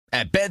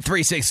At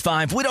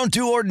Bet365, we don't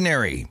do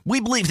ordinary. We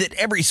believe that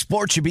every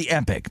sport should be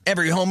epic.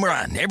 Every home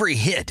run, every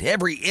hit,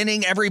 every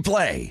inning, every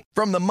play.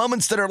 From the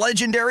moments that are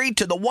legendary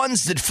to the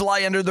ones that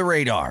fly under the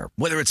radar.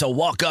 Whether it's a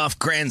walk-off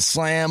grand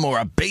slam or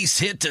a base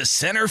hit to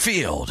center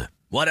field.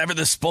 Whatever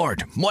the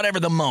sport, whatever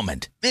the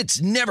moment.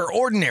 It's never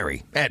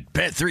ordinary at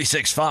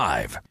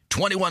Bet365.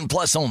 21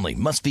 plus only.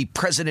 Must be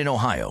present in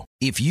Ohio.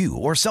 If you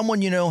or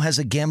someone you know has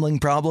a gambling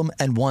problem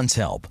and wants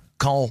help,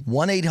 call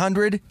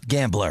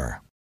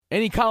 1-800-GAMBLER.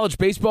 Any college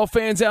baseball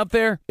fans out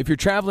there? If you're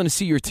traveling to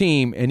see your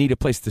team and need a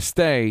place to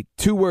stay,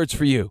 2 words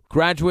for you: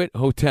 Graduate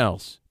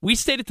Hotels. We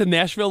stayed at the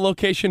Nashville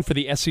location for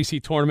the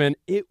SEC tournament.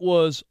 It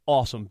was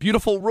awesome.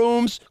 Beautiful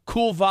rooms,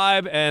 cool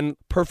vibe, and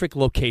perfect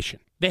location.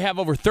 They have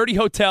over 30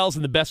 hotels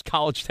in the best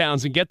college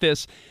towns, and get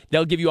this,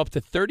 they'll give you up to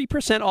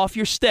 30% off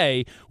your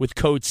stay with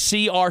code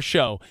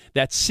CRSHOW.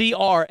 That's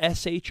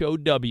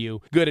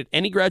CRSHOW. Good at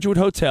any Graduate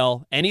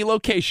Hotel, any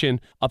location,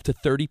 up to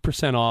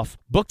 30% off.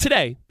 Book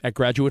today at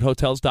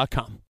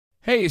graduatehotels.com.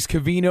 Hey, it's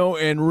Cavino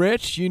and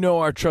Rich. You know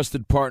our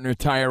trusted partner,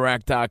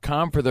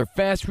 TireRack.com, for their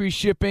fast free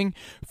shipping,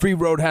 free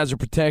road hazard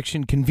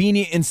protection,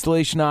 convenient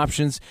installation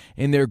options,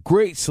 and their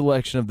great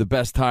selection of the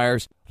best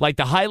tires, like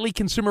the highly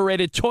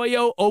consumer-rated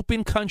Toyo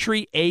Open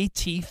Country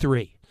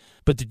AT3.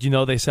 But did you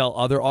know they sell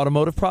other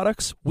automotive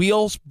products?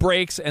 Wheels,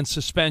 brakes, and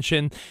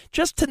suspension,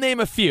 just to name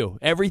a few.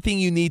 Everything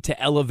you need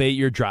to elevate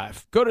your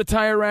drive. Go to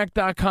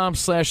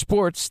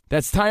TireRack.com/sports.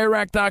 That's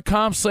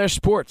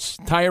TireRack.com/sports.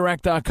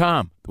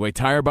 TireRack.com, the way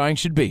tire buying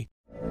should be.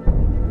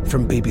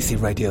 From BBC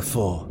Radio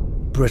 4,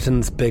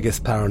 Britain's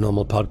biggest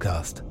paranormal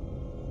podcast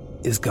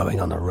is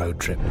going on a road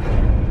trip.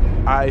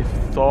 I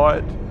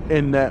thought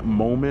in that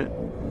moment,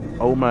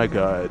 oh my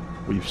God,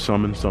 we've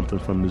summoned something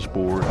from this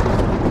board.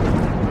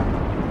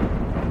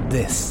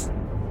 This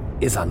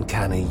is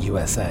Uncanny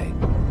USA.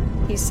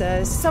 He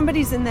says,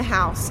 somebody's in the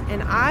house,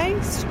 and I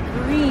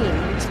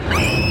screamed.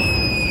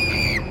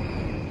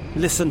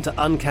 Listen to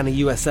Uncanny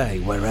USA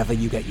wherever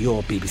you get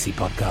your BBC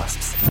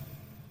podcasts,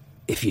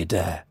 if you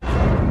dare.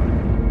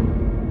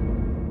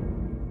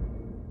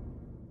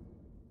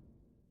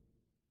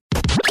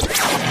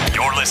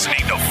 You're listening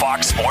to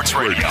Fox Sports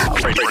Radio.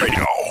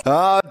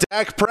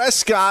 Dak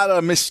Prescott,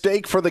 a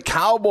mistake for the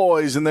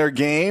Cowboys in their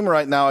game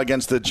right now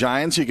against the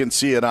Giants. You can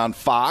see it on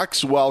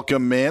Fox.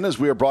 Welcome in as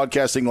we are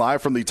broadcasting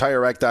live from the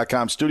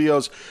TireRack.com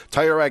studios.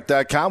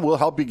 TireRack.com will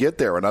help you get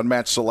there. An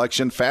unmatched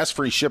selection, fast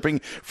free shipping,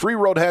 free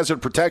road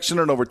hazard protection,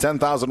 and over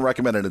 10,000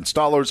 recommended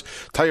installers.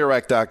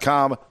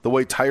 TireRack.com, the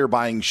way tire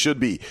buying should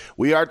be.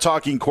 We are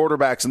talking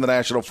quarterbacks in the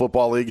National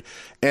Football League,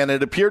 and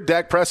it appeared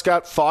Dak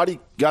Prescott thought he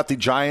got the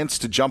Giants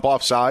to jump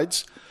off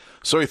sides.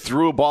 So he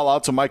threw a ball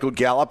out to Michael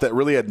Gallup that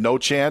really had no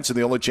chance, and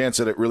the only chance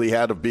that it really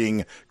had of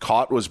being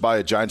caught was by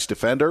a Giants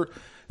defender.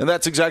 And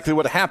that's exactly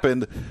what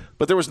happened.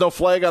 But there was no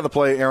flag on the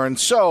play, Aaron.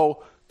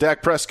 So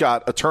Dak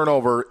Prescott, a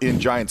turnover in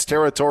Giants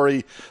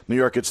territory. New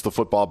York gets the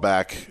football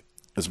back,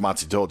 as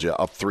Monty told you,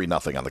 up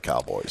 3-0 on the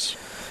Cowboys.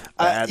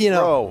 Bad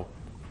throw.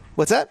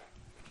 What's that?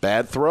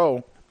 Bad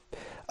throw.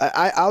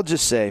 I'll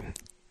just say,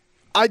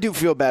 I do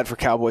feel bad for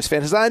Cowboys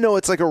fans. I know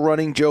it's like a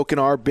running joke in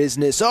our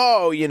business.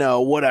 Oh,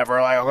 whatever.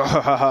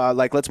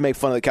 Like let's make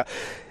fun of the Cowboys.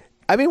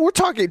 I mean, we're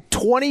talking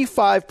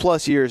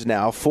 25-plus years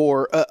now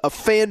for a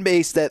fan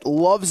base that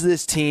loves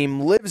this team,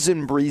 lives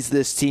and breathes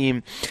this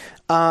team.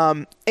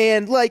 And,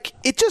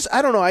 it just,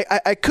 I don't know.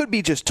 I could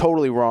be just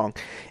totally wrong.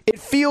 It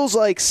feels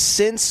like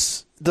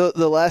since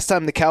the last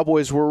time the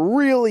Cowboys were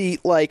really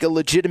like a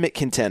legitimate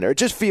contender. It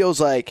just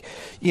feels like,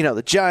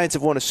 the Giants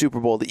have won a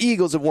Super Bowl. The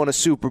Eagles have won a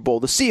Super Bowl.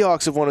 The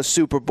Seahawks have won a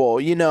Super Bowl.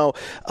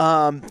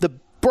 The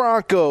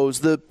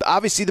Broncos,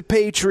 obviously the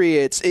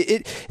Patriots.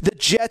 The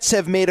Jets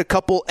have made a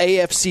couple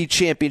AFC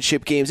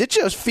championship games. It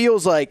just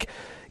feels like,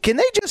 can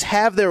they just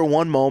have their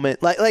one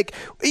moment? We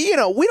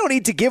don't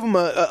need to give them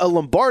a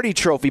Lombardi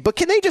trophy, but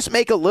can they just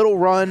make a little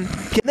run?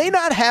 Can they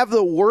not have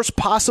the worst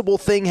possible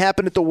thing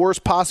happen at the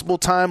worst possible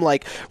time,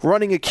 like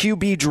running a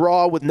QB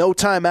draw with no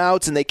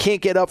timeouts and they can't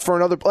get up for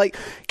another?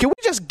 Can we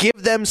just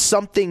give them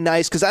something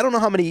nice? Because I don't know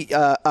how many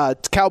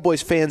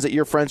Cowboys fans that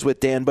you're friends with,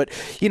 Dan, but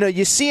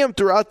you see them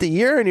throughout the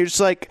year and you're just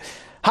like,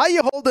 how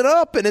you holding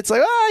up? And it's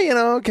like,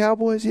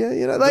 Cowboys,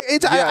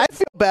 I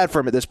feel bad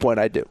for him at this point.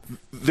 I do.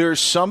 There's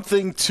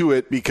something to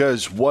it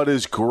because what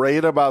is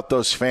great about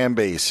those fan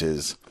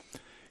bases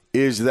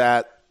is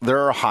that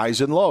there are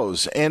highs and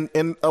lows. And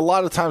a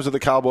lot of times with the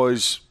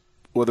Cowboys,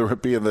 whether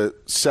it be in the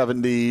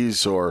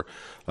 70s or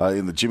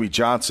in the Jimmy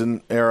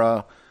Johnson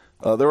era,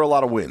 there were a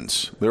lot of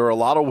wins. There were a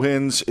lot of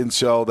wins, and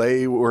so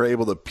they were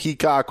able to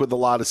peacock with a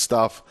lot of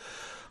stuff.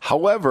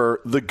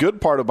 However, the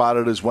good part about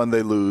it is when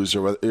they lose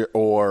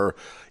or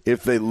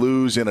if they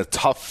lose in a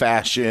tough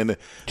fashion,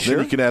 then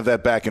you can have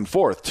that back and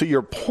forth. To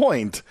your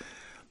point,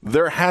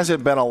 there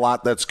hasn't been a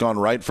lot that's gone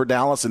right for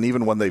Dallas, and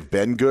even when they've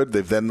been good,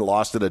 they've then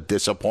lost in a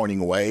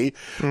disappointing way.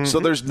 Mm-hmm. So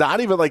there's not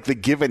even like the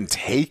give and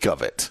take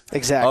of it.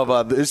 Exactly.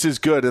 Of this is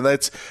good, and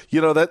that's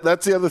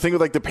that's the other thing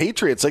with like the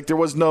Patriots. Like there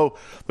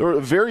were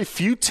very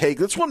few take.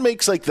 That's what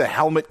makes like the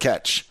helmet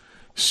catch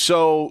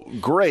so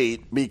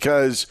great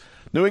because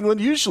New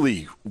England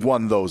usually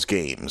won those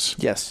games.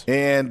 Yes.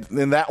 And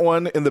in that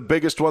one, in the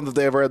biggest one that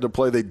they ever had to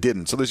play, they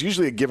didn't. So there's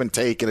usually a give and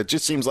take, and it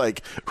just seems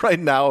like right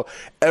now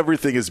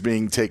everything is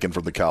being taken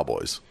from the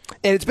Cowboys.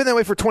 And it's been that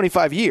way for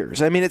 25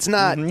 years. I mean, it's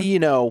not,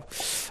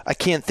 I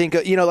can't think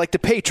of, like the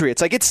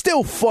Patriots. Like, it's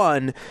still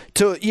fun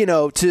to,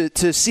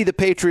 to see the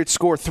Patriots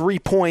score 3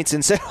 points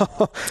and say,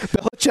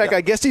 Belichick,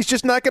 I guess he's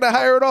just not going to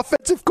hire an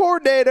offensive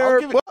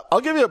coordinator. I'll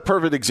give you a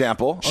perfect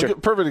example. Sure.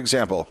 Perfect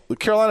example. The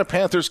Carolina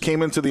Panthers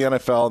came into the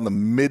NFL in the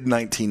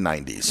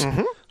mid-1990s. Mm-hmm.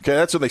 Okay,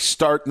 that's when they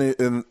start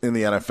in the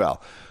NFL.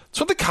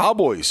 So the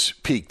Cowboys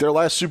peaked. Their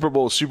last Super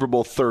Bowl was Super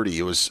Bowl 30.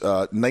 It was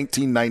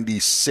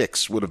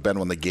 1996 would have been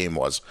when the game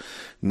was.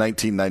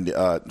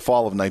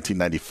 Fall of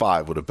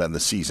 1995 would have been the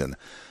season.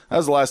 That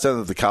was the last time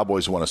that the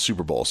Cowboys won a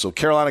Super Bowl. So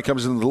Carolina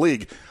comes into the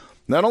league.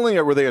 Not only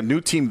were they a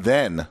new team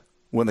then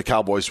when the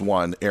Cowboys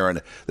won,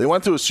 Aaron, they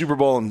went to a Super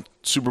Bowl in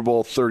Super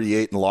Bowl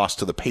 38 and lost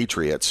to the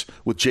Patriots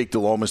with Jake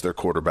Delhomme as their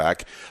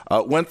quarterback.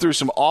 Went through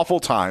some awful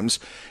times.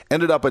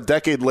 Ended up a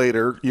decade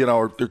later,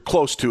 or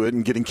close to it,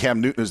 and getting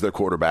Cam Newton as their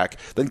quarterback.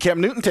 Then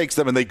Cam Newton takes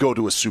them and they go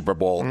to a Super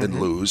Bowl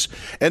and lose.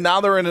 And now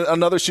they're in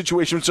another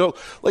situation. So,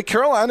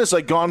 Carolina's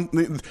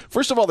gone.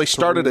 First of all, they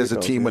started as a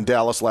team when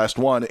Dallas last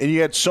won, and you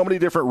had so many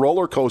different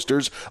roller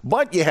coasters,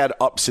 but you had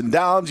ups and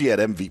downs. You had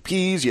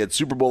MVPs. You had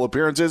Super Bowl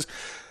appearances.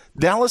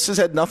 Dallas has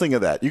had nothing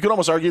of that. You could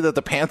almost argue that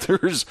the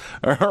Panthers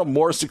are a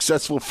more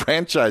successful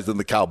franchise than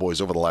the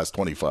Cowboys over the last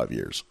 25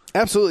 years.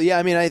 Absolutely. Yeah.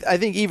 I mean, I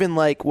think even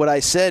what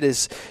I said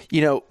is,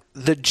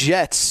 the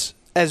Jets,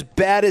 as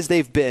bad as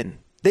they've been,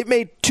 they've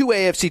made 2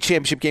 AFC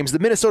championship games. The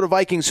Minnesota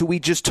Vikings, who we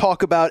just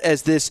talk about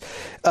as this,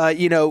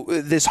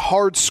 this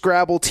hard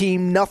scrabble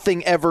team,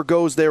 nothing ever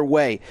goes their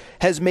way,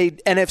 has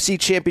made NFC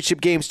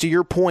championship games, to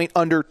your point,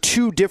 under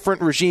 2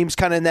 different regimes,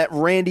 kind of in that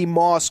Randy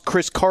Moss,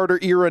 Chris Carter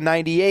era,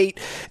 98,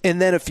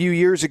 and then a few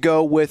years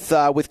ago with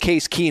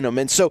Case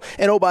Keenum.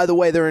 And oh, by the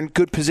way, they're in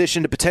good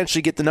position to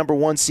potentially get the number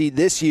 1 seed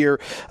this year,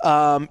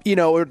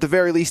 or at the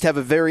very least have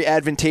a very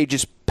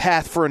advantageous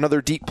path for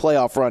another deep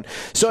playoff run.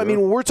 So, sure. I mean,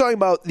 when we're talking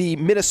about the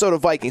Minnesota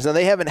Vikings, now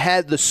they haven't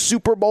had the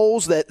Super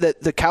Bowls that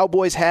the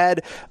Cowboys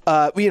had.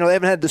 They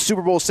haven't had the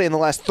Super Bowls, say, in the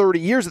last 30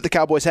 years that the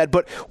Cowboys had,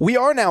 but we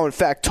are now, in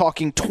fact,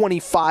 talking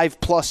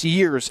 25-plus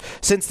years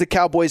since the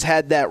Cowboys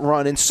had that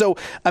run. And so,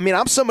 I mean,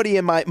 I'm somebody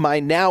in my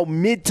now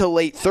mid to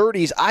late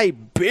 30s. I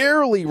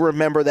barely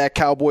remember that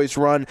Cowboys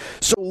run.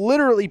 So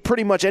literally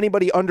pretty much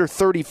anybody under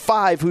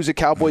 35 who's a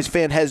Cowboys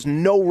fan has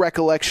no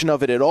recollection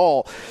of it at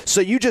all. So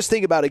you just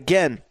think about,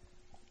 again,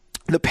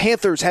 the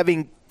Panthers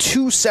having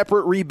 2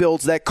 separate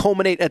rebuilds that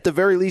culminate at the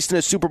very least in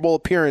a Super Bowl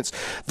appearance.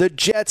 The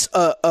Jets,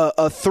 a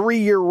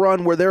 3-year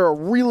run where they're a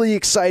really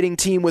exciting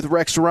team with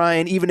Rex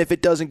Ryan, even if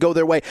it doesn't go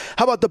their way.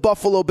 How about the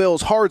Buffalo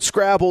Bills? Hard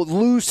scrabble,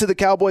 lose to the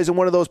Cowboys in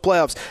one of those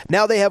playoffs.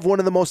 Now they have one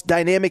of the most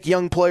dynamic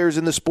young players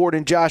in the sport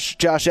in Josh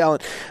Allen.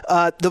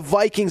 The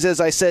Vikings,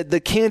 as I said, the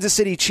Kansas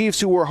City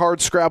Chiefs, who were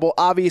hard scrabble.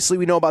 Obviously,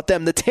 we know about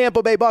them. The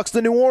Tampa Bay Bucks,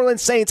 the New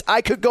Orleans Saints.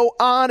 I could go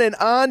on and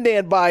on,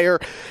 Dan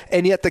Beyer,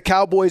 and yet the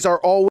Cowboys are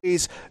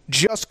always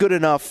just good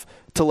enough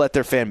to let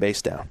their fan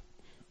base down.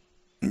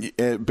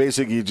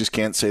 Basically, you just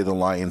can't say the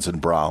Lions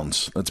and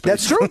Browns.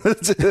 That's true.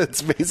 It's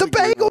the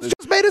Bengals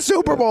just made a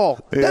Super Bowl.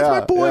 That's my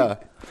point.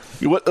 Yeah.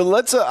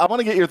 Let's. I want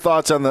to get your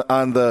thoughts on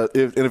the.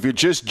 If you're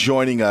just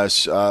joining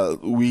us,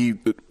 we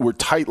were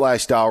tight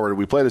last hour.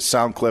 We played a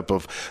sound clip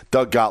of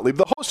Doug Gottlieb,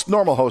 the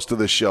normal host of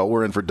this show.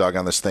 We're in for Doug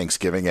on this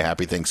Thanksgiving. A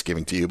happy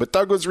Thanksgiving to you. But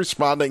Doug was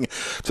responding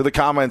to the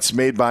comments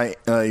made by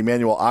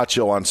Emmanuel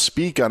Acho on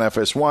Speak on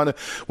FS1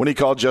 when he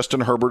called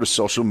Justin Herbert a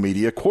social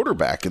media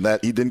quarterback, and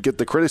that he didn't get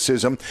the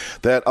criticism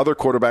that other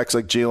quarterbacks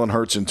like Jalen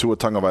Hurts and Tua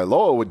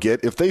Tagovailoa would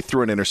get if they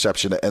threw an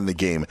interception to end the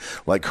game,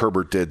 like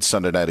Herbert did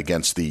Sunday night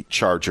against the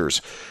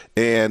Chargers.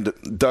 And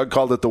Doug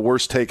called it the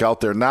worst take out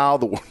there now.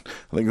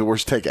 I think the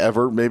worst take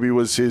ever maybe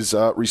was his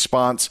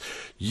response.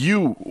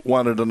 You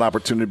wanted an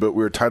opportunity, but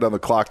we were tight on the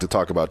clock to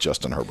talk about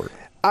Justin Herbert.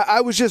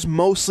 I was just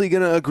mostly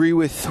going to agree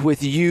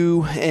with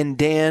you and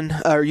Dan,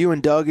 or you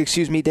and Doug,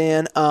 excuse me,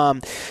 Dan. I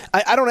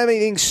don't have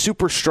anything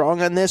super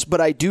strong on this, but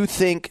I do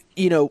think,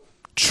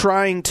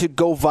 trying to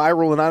go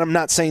viral, and I'm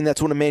not saying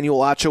that's what Emmanuel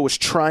Acho was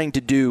trying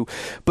to do,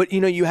 but,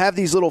 you have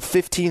these little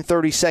 15,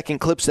 30-second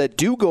clips that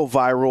do go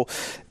viral.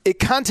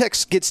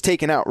 Context gets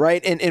taken out,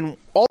 right? And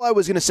all I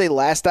was going to say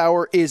last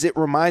hour is it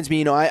reminds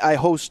me, I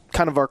host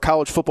kind of our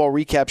college football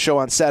recap show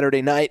on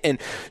Saturday night, and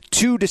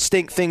 2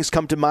 distinct things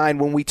come to mind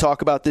when we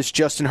talk about this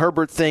Justin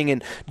Herbert thing,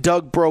 and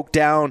Doug broke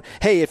down,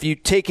 hey, if you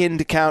take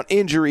into account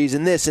injuries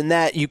and this and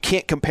that, you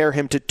can't compare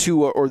him to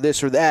Tua or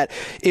this or that,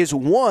 is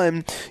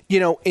one,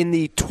 in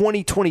the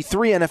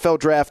 2023 NFL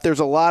draft,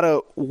 there's a lot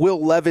of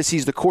Will Levis,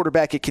 he's the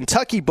quarterback at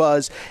Kentucky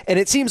buzz, and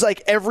it seems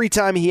like every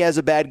time he has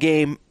a bad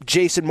game,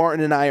 Jason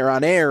Martin and I are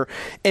on air,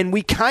 and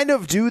we kind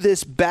of do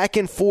this back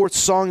and forth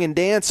song and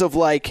dance of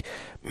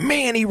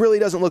man, he really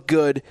doesn't look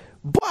good,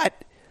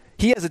 but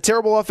he has a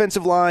terrible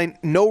offensive line,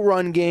 no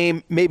run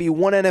game, maybe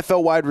one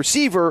NFL wide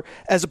receiver,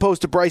 as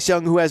opposed to Bryce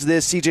Young, who has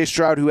this, C.J.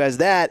 Stroud, who has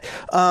that.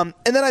 And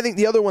then I think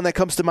the other one that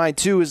comes to mind,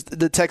 too, is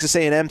the Texas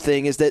A&M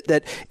thing, is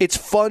that it's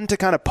fun to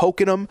kind of poke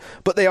at them,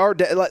 but they are,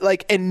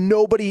 and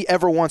nobody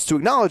ever wants to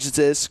acknowledge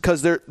this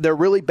because they're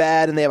really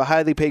bad and they have a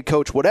highly paid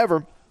coach,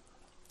 whatever.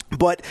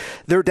 But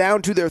they're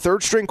down to their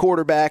third-string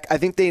quarterback. I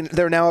think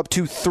they're now up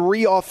to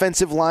 3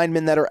 offensive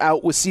linemen that are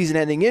out with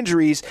season-ending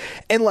injuries.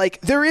 And,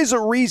 there is a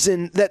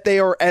reason that they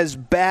are as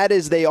bad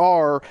as they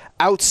are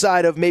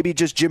outside of maybe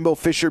just Jimbo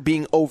Fisher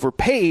being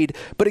overpaid.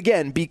 But,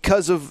 again,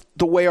 because of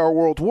the way our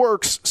world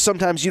works,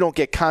 sometimes you don't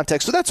get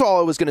context. So that's all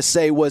I was going to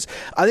say was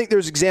I think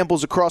there's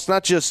examples across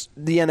not just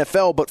the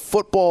NFL, but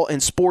football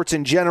and sports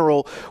in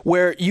general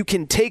where you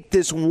can take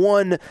this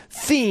one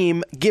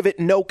theme, give it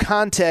no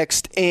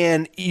context,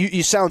 and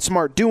you sound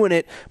smart doing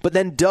it, but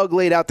then Doug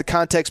laid out the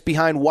context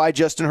behind why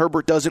Justin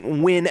Herbert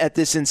doesn't win at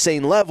this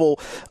insane level,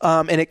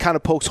 and it kind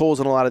of pokes holes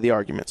in a lot of the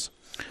arguments.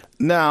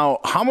 Now,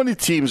 how many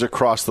teams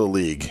across the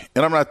league,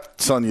 and I'm not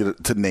telling you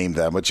to name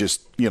them, but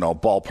just,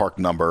 ballpark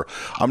number.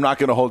 I'm not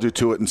going to hold you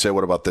to it and say,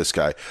 what about this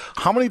guy?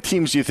 How many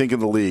teams do you think in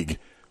the league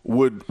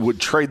would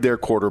trade their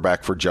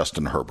quarterback for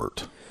Justin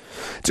Herbert?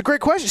 It's a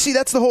great question. See,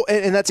 that's the whole,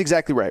 and that's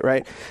exactly right,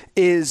 right?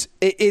 It's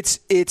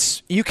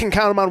you can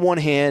count them on one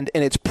hand,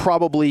 and it's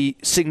probably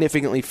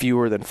significantly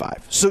fewer than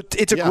 5. So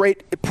it's a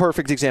great,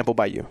 perfect example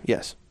by you.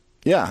 Yes.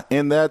 Yeah,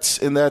 and that's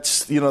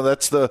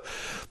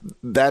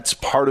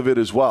part of it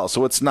as well.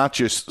 So it's not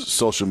just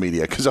social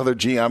media because other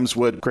GMs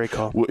would great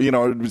call.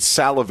 Would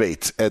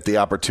salivate at the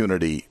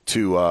opportunity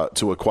to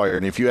acquire.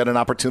 And if you had an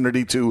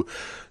opportunity to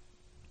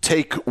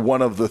take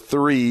one of the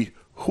 3,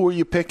 who are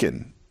you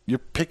picking? You're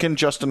picking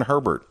Justin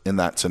Herbert in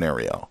that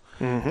scenario.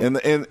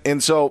 Mm-hmm.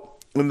 And so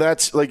when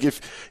that's like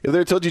if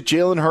they told you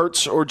Jalen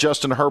Hurts or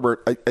Justin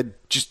Herbert,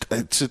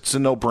 it's a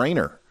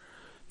no-brainer.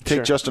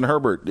 Take Justin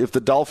Herbert. If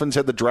the Dolphins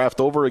had the draft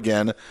over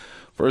again,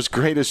 for as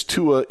great as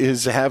Tua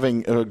is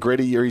having a great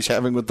a year he's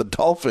having with the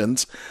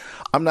Dolphins,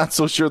 I'm not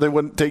so sure they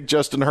wouldn't take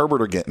Justin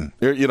Herbert again,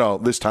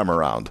 this time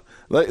around.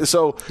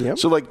 So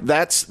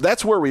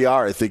that's where we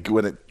are, I think,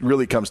 when it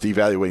really comes to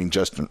evaluating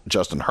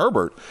Justin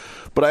Herbert.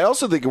 But I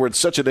also think we're in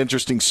such an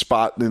interesting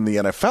spot in the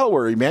NFL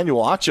where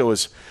Emmanuel Acho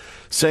is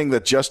saying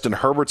that Justin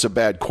Herbert's a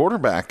bad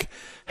quarterback.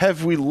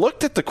 Have we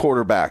looked at the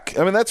quarterback?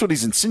 I mean, that's what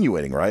he's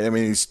insinuating, right? I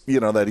mean, he's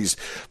that he's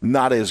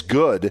not as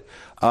good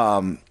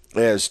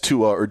as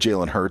Tua or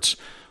Jalen Hurts.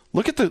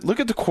 Look at the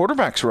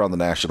quarterbacks around the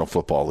National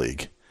Football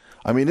League.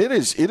 I mean, it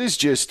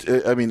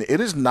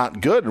is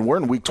not good. And we're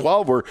in week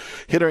 12. We're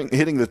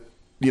hitting the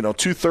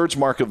 2/3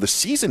 mark of the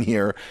season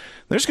here.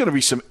 There's going to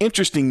be some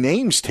interesting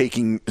names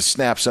taking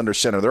snaps under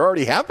center. There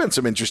already have been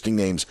some interesting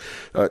names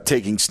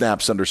taking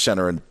snaps under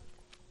center, and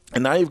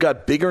now you've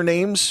got bigger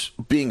names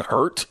being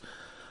hurt.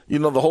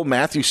 The whole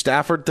Matthew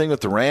Stafford thing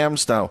with the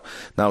Rams. Now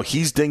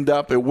he's dinged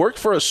up. It worked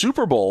for a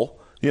Super Bowl.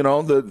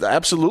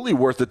 Absolutely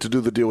worth it to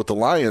do the deal with the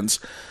Lions.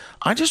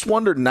 I just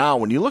wonder now,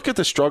 when you look at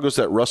the struggles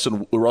that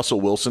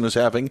Russell Wilson is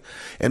having,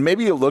 and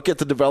maybe you look at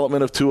the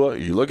development of Tua,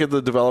 you look at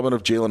the development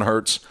of Jalen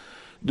Hurts,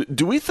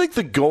 do we think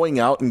that going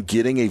out and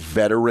getting a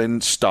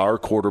veteran star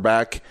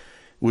quarterback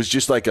was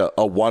just like a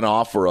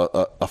one-off or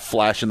a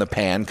flash in the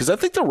pan? Because I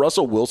think the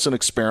Russell Wilson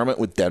experiment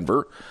with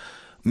Denver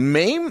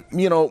may,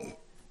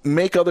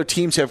 make other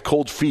teams have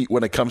cold feet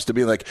when it comes to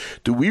being like,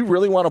 do we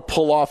really want to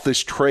pull off this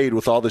trade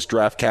with all this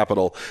draft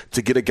capital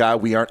to get a guy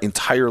we aren't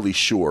entirely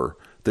sure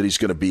that he's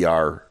going to be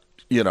our,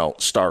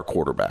 star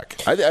quarterback?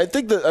 I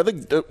think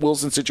the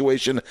Wilson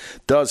situation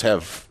does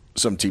have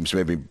some teams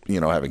maybe,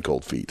 having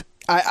cold feet.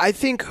 I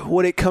think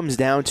what it comes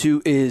down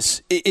to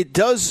is it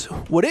does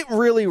what it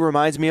really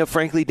reminds me of,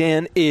 frankly,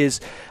 Dan,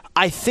 is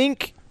I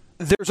think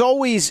there's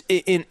always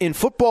in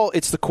football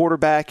it's the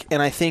quarterback,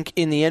 and I think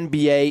in the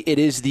NBA it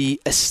is the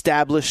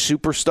established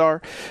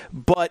superstar.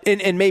 But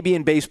and maybe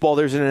in baseball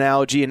there's an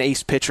analogy, an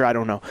ace pitcher, I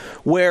don't know,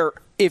 where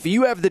if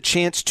you have the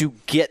chance to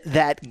get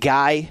that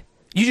guy,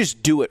 you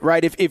just do it,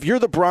 right? If you're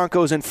the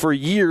Broncos and for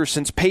years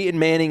since Peyton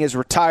Manning is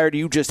retired,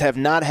 you just have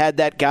not had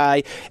that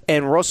guy,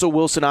 and Russell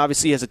Wilson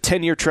obviously has a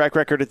 10-year track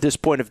record at this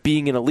point of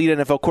being an elite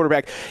NFL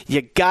quarterback,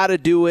 you got to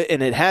do it,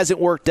 and it hasn't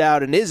worked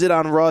out. And is it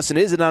on Russ, and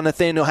is it on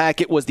Nathaniel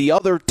Hackett? Was the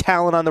other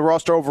talent on the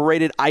roster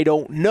overrated? I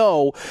don't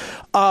know.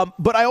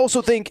 But I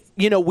also think,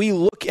 we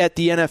look at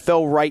the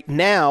NFL right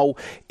now,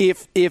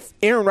 if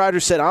Aaron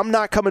Rodgers said, I'm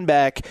not coming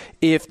back,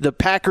 if the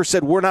Packers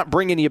said, we're not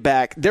bringing you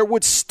back, there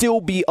would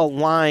still be a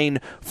line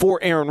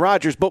for Aaron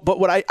Rodgers. But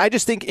what I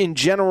just think in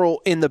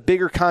general, in the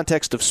bigger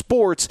context of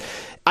sports,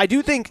 I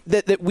do think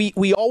that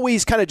we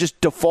always kind of just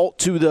default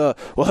to the,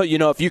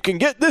 if you can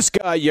get this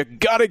guy, you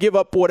got to give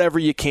up whatever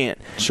you can.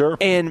 Sure.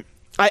 And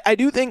I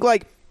do think,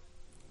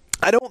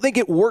 I don't think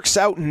it works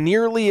out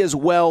nearly as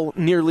well,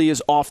 nearly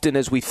as often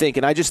as we think.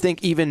 And I just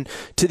think even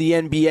to the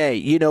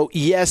NBA,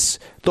 yes,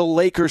 the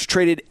Lakers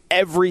traded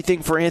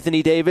everything for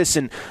Anthony Davis.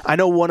 And I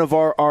know one of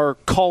our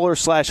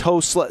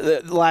caller/hosts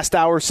last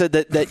hour said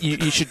that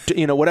you should,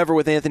 whatever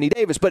with Anthony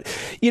Davis. But,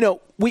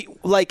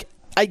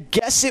 I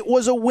guess it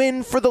was a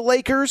win for the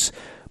Lakers.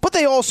 But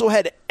they also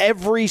had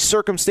every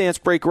circumstance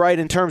break right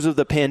in terms of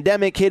the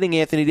pandemic hitting,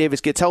 Anthony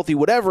Davis gets healthy,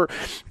 whatever.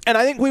 And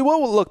I think we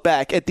will look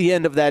back at the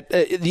end of that,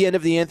 the end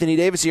of the Anthony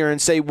Davis era,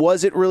 and say,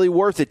 was it really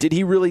worth it? Did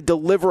he really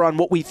deliver on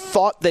what we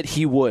thought that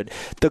he would?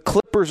 The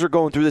Clippers are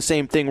going through the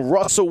same thing.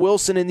 Russell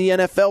Wilson in the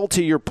NFL,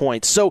 to your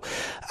point. So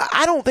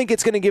I don't think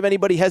it's going to give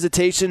anybody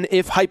hesitation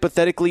if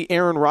hypothetically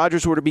Aaron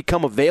Rodgers were to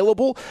become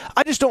available.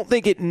 I just don't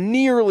think it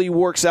nearly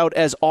works out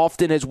as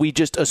often as we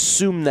just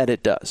assume that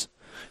it does.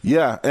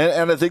 Yeah,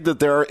 and I think that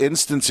there are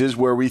instances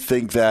where we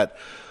think that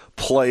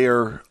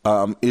player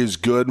is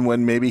good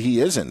when maybe he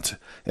isn't.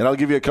 And I'll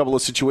give you a couple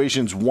of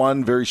situations,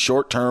 one very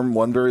short term,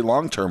 one very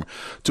long term.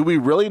 Do we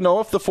really know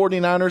if the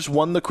 49ers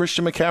won the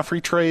Christian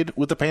McCaffrey trade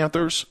with the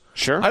Panthers?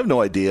 Sure. I have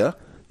no idea.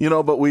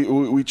 But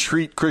we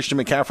treat Christian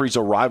McCaffrey's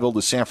arrival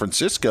to San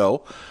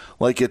Francisco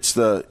like it's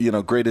the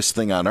greatest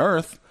thing on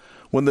earth.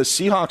 When the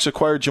Seahawks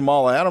acquired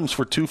Jamal Adams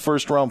for 2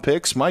 first-round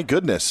picks, my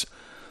goodness,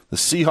 the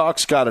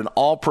Seahawks got an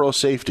all-pro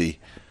safety.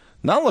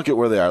 Now look at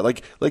where they are.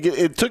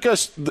 It took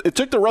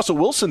the Russell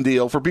Wilson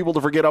deal for people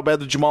to forget how bad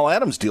the Jamal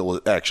Adams deal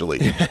was, actually.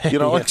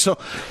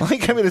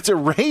 It's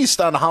erased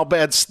on how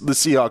bad the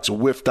Seahawks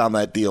whiffed on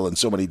that deal in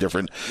so many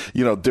different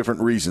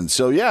reasons.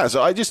 So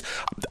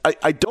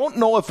I don't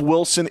know if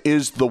Wilson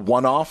is the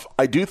one-off.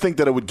 I do think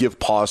that it would give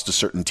pause to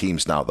certain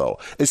teams now, though,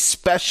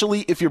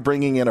 especially if you're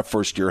bringing in a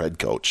first-year head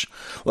coach.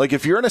 Like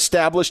if you're an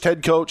established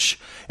head coach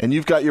and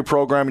you've got your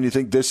program and you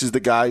think this is the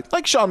guy,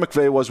 like Sean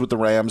McVay was with the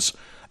Rams.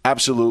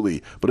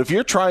 Absolutely. But if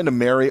you're trying to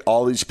marry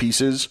all these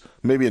pieces,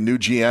 maybe a new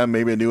GM,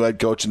 maybe a new head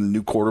coach, and a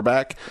new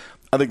quarterback,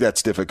 I think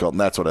that's difficult,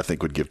 and that's what I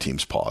think would give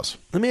teams pause.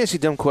 Let me ask you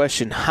a dumb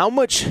question. How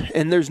much,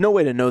 and there's no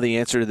way to know the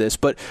answer to this,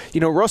 but,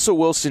 Russell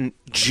Wilson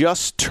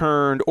just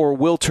turned or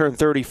will turn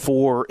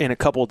 34 in a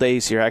couple of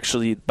days here,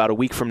 actually about a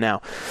week from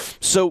now.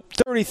 So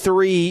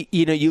 33,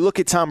 you look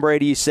at Tom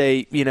Brady, you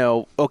say,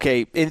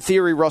 okay, in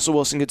theory, Russell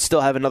Wilson could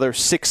still have another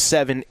 6,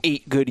 7,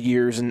 8 good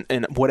years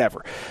and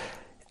whatever.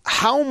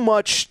 How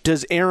much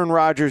does Aaron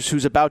Rodgers,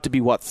 who's about to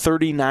be,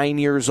 39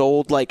 years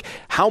old,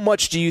 how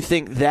much do you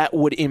think that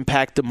would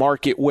impact the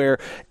market where,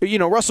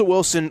 Russell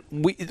Wilson,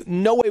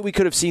 no way we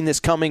could have seen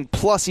this coming,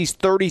 plus he's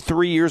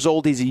 33 years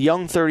old, he's a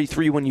young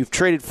 33 when you've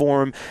traded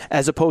for him,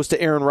 as opposed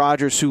to Aaron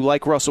Rodgers, who,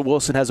 like Russell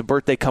Wilson, has a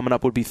birthday coming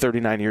up, would be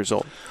 39 years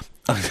old?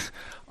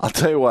 I'll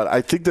tell you what,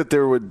 I think that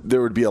there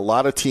would be a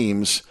lot of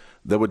teams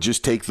that would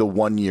just take the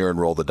 1 year and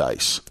roll the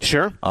dice.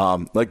 Sure.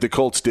 Like the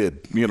Colts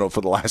did,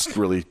 for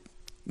the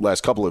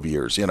last couple of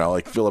years,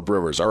 like Phillip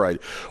Rivers. All right,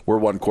 we're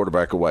 1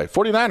 quarterback away.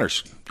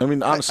 49ers. I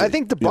mean, honestly. I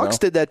think the Bucs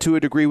did that to a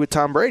degree with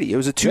Tom Brady. It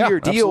was a 2-year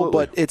deal, absolutely.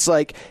 But it's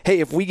like, hey,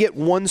 if we get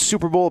 1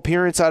 Super Bowl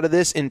appearance out of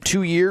this in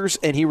 2 years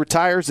and he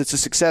retires, it's a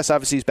success.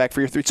 Obviously, he's back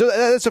for year 3. So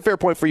that's a fair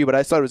point for you, but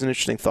I thought it was an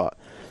interesting thought.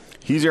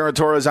 He's Aaron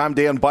Torres. I'm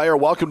Dan Beyer.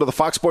 Welcome to the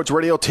Fox Sports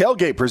Radio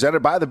Tailgate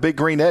presented by the Big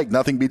Green Egg.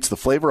 Nothing beats the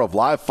flavor of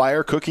live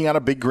fire cooking on a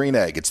Big Green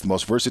Egg. It's the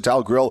most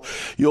versatile grill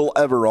you'll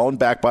ever own,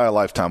 backed by a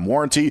lifetime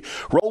warranty.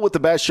 Roll with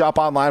the best. Shop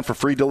online for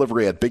free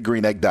delivery at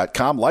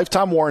BigGreenEgg.com.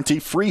 Lifetime warranty,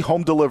 free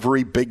home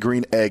delivery,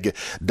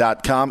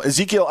 BigGreenEgg.com.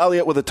 Ezekiel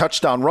Elliott with a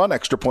touchdown run.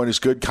 Extra point is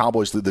good.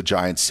 Cowboys lead the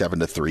Giants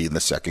 7-3 in the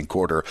second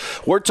quarter.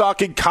 We're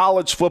talking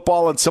college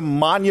football and some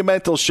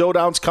monumental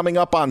showdowns coming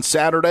up on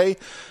Saturday.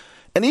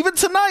 And even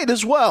tonight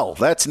as well.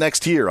 That's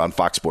next here on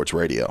Fox Sports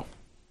Radio.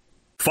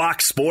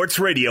 Fox Sports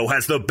Radio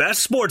has the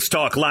best sports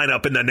talk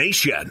lineup in the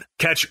nation.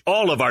 Catch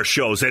all of our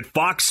shows at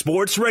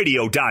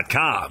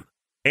foxsportsradio.com.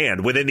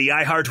 And within the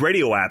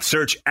iHeartRadio app,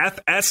 search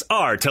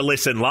FSR to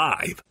listen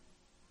live.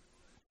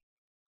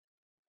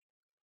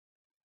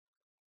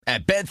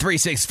 At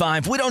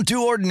Bet365, we don't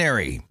do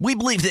ordinary. We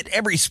believe that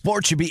every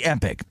sport should be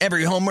epic.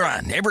 Every home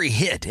run, every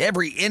hit,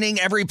 every inning,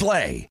 every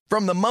play.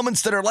 From the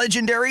moments that are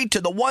legendary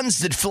to the ones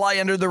that fly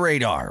under the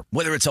radar.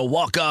 Whether it's a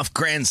walk-off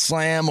grand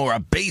slam or a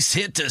base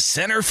hit to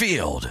center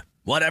field.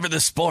 Whatever the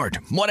sport,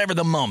 whatever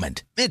the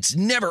moment. It's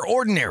never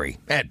ordinary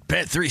at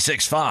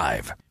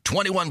Bet365.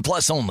 21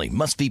 plus only.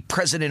 Must be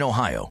present in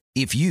Ohio.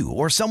 If you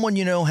or someone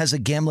you know has a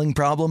gambling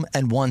problem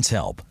and wants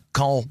help,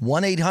 call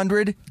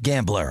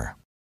 1-800-GAMBLER.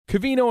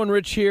 Covino and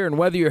Rich here, and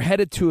whether you're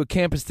headed to a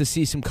campus to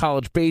see some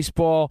college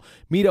baseball,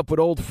 meet up with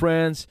old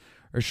friends,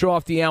 or show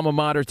off the alma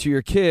mater to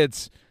your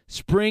kids,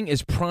 spring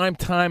is prime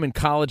time in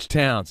college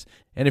towns.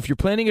 And if you're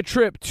planning a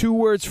trip, 2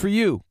 words for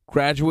you: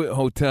 Graduate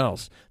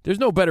Hotels. There's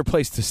no better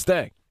place to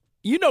stay.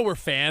 You know we're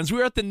fans. We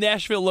were at the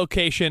Nashville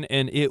location,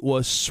 and it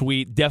was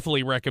sweet.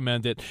 Definitely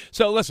recommend it.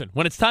 So listen,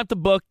 when it's time to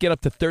book, get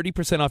up to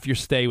 30% off your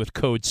stay with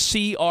code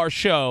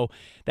CRSHOW.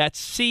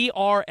 That's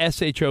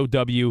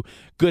CRSHOW.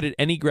 Good at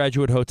any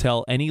Graduate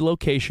Hotel, any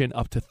location,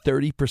 up to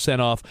 30%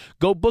 off.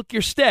 Go book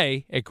your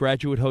stay at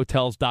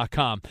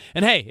graduatehotels.com.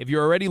 And hey, if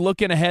you're already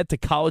looking ahead to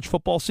college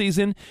football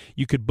season,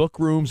 you could book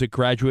rooms at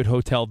Graduate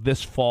Hotel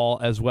this fall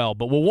as well.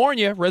 But we'll warn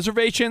you,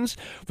 reservations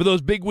for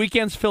those big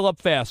weekends fill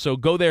up fast, so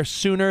go there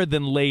sooner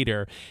than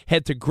later.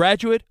 Head to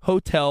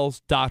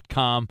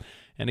graduatehotels.com.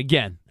 And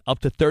again, up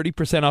to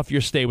 30% off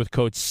your stay with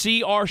code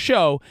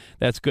CRSHOW.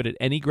 That's good at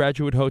any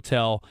Graduate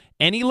Hotel,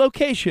 any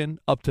location,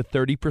 up to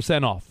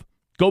 30% off.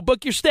 Go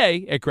book your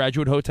stay at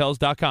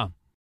graduatehotels.com.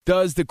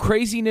 Does the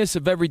craziness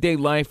of everyday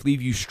life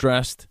leave you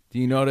stressed? Do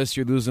you notice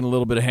you're losing a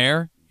little bit of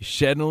hair? You're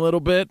shedding a little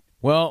bit?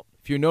 Well,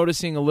 if you're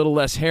noticing a little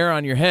less hair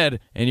on your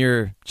head and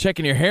you're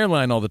checking your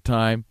hairline all the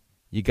time,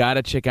 you got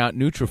to check out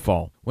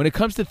Nutrafol. When it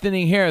comes to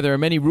thinning hair, there are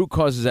many root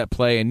causes at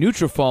play, and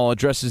Nutrafol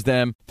addresses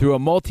them through a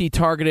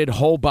multi-targeted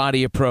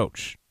whole-body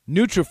approach.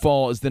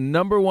 Nutrafol is the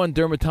 #1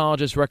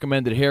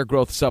 dermatologist-recommended hair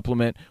growth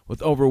supplement,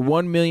 with over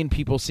 1 million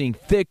people seeing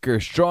thicker,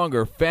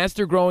 stronger,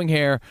 faster-growing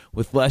hair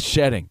with less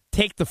shedding.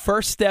 Take the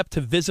first step to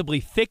visibly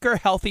thicker,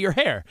 healthier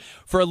hair.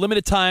 For a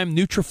limited time,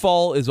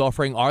 Nutrafol is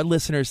offering our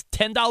listeners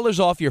 $10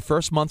 off your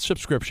first month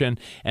subscription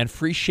and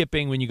free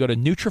shipping when you go to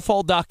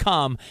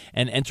Nutrafol.com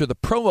and enter the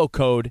promo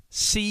code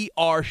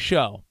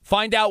CRSHOW.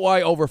 Find out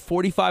why over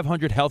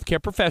 4,500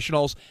 healthcare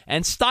professionals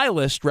and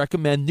stylists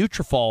recommend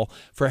Nutrafol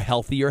for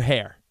healthier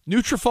hair.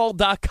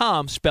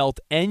 Nutrafol.com, spelled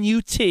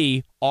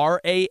Nutrafol.com,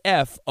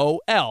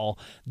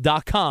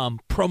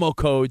 promo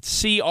code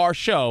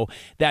CRSHOW.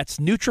 That's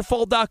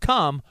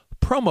Nutrafol.com,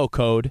 promo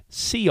code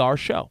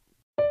CRSHOW.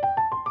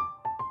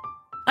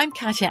 I'm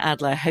Katya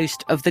Adler,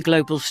 host of The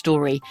Global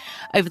Story.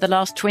 Over the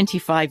last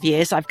 25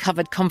 years, I've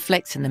covered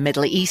conflicts in the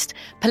Middle East,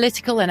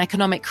 political and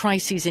economic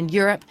crises in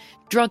Europe,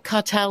 drug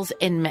cartels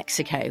in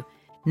Mexico.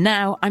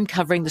 Now I'm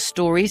covering the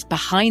stories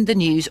behind the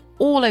news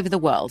all over the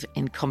world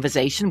in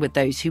conversation with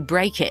those who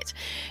break it.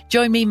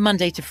 Join me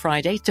Monday to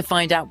Friday to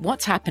find out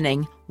what's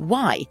happening,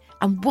 why,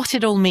 and what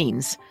it all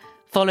means.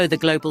 Follow The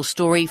Global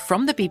Story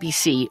from the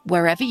BBC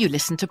wherever you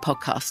listen to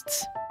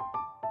podcasts.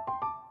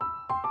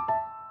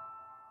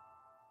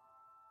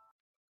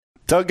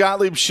 Doug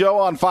Gottlieb Show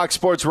on Fox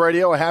Sports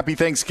Radio. A happy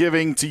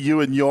Thanksgiving to you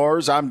and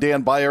yours. I'm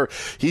Dan Beyer.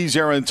 He's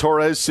Aaron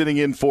Torres sitting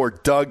in for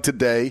Doug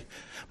today.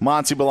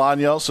 Monty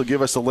Bolaños will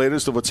give us the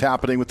latest of what's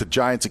happening with the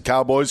Giants and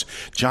Cowboys.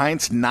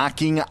 Giants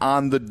knocking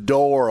on the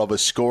door of a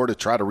score to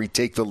try to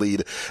retake the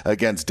lead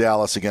against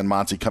Dallas. Again,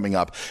 Monty coming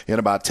up in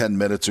about 10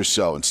 minutes or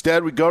so.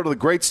 Instead, we go to the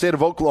great state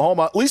of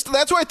Oklahoma. At least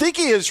that's where I think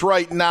he is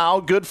right now.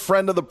 Good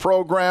friend of the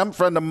program,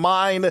 friend of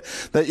mine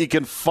that you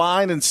can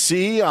find and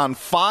see on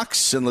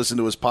Fox and listen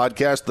to his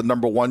podcast, The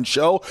 #1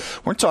 Show.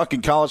 We're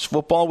talking college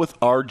football with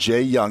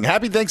R.J. Young.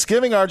 Happy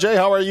Thanksgiving, R.J.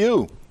 How are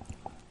you?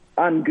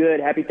 I'm good.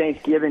 Happy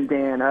Thanksgiving,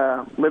 Dan.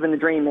 Living the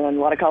dream, man. A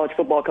lot of college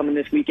football coming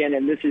this weekend,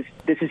 and this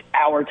is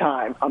our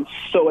time. I'm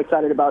so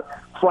excited about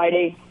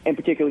Friday and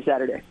particularly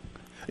Saturday.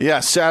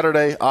 Yeah,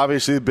 Saturday,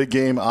 obviously the big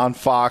game on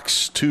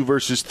Fox, 2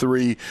 versus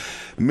 3.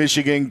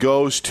 Michigan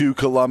goes to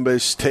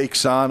Columbus,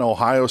 takes on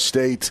Ohio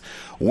State.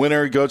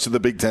 Winner goes to the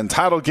Big Ten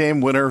title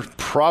game. Winner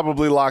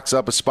probably locks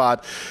up a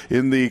spot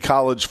in the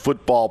college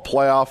football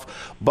playoff.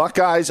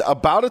 Buckeyes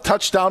about a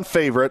touchdown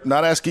favorite.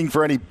 Not asking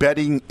for any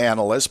betting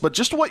analysts, but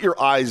just what your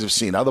eyes have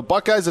seen. Are the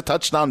Buckeyes a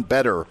touchdown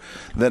better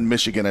than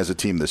Michigan as a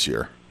team this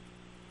year?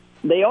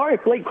 They are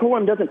if Blake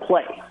Corum doesn't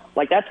play.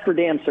 Like, that's for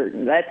damn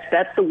certain.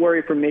 That's the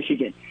worry for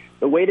Michigan.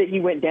 The way that he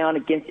went down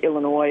against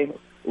Illinois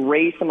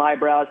raised some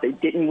eyebrows. They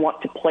didn't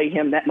want to play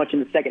him that much in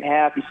the second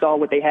half. You saw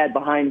what they had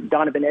behind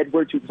Donovan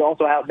Edwards, who was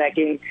also out in that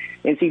game,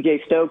 and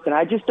C.J. Stokes. And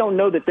I just don't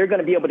know that they're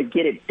going to be able to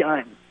get it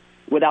done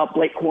without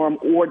Blake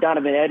Corum or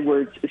Donovan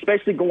Edwards,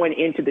 especially going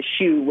into the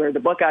shoe where the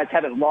Buckeyes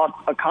haven't lost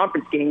a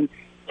conference game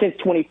since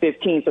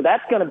 2015. So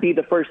that's going to be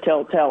the first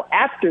telltale.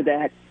 After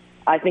that,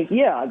 I think,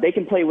 yeah, they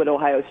can play with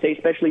Ohio State,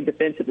 especially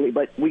defensively,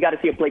 but we got to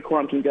see if Blake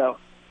Corum can go.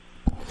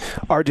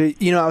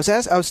 RJ,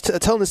 I was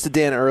telling this to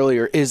Dan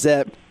earlier, is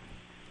that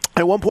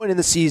at one point in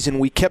the season,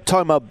 we kept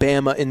talking about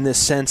Bama in this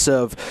sense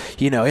of,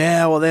 they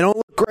don't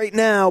look great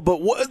now, but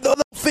they'll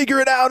figure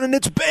it out, and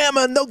it's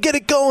Bama, and they'll get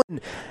it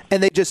going.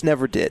 And they just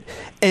never did.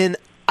 And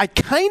I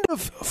kind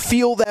of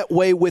feel that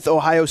way with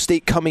Ohio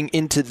State coming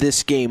into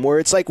this game, where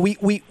it's like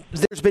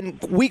there's been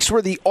weeks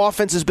where the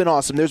offense has been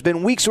awesome. There's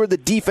been weeks where the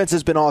defense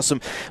has been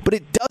awesome, but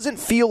it doesn't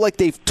feel like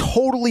they've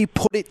totally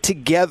put it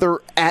together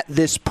at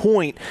this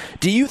point.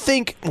 Do you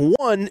think,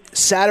 one,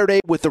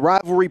 Saturday with the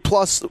rivalry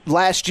plus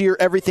last year,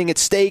 everything at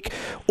stake,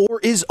 or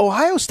is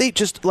Ohio State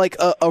just like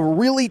a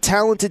really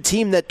talented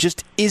team that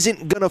just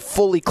isn't going to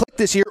fully click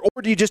this year,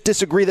 or do you just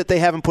disagree that they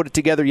haven't put it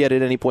together yet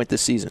at any point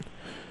this season?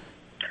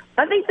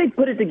 I think they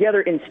put it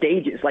together in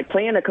stages. Like,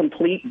 playing a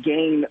complete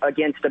game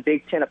against a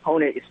Big Ten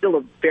opponent is still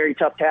a very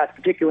tough task,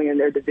 particularly in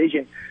their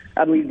division.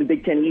 I believe the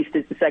Big Ten East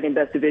is the second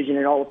best division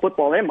in all of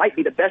football, and it might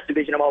be the best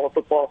division of all of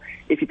football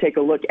if you take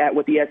a look at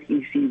what the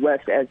SEC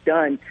West has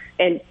done.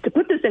 And to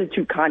put this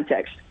into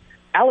context,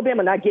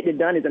 Alabama not getting it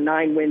done is a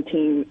 9-win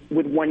team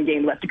with one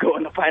game left to go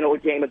in the final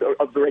game of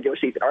the regular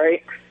season, all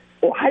right?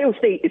 Ohio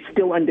State is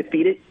still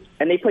undefeated,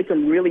 and they played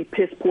some really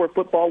piss-poor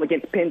football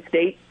against Penn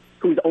State,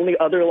 whose only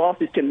other loss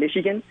is to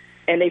Michigan.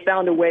 And they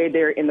found a way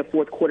there in the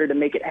fourth quarter to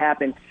make it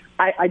happen.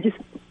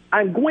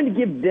 I'm going to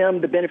give them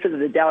the benefit of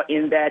the doubt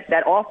in that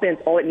offense,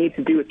 all it needs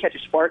to do is catch a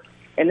spark,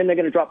 and then they're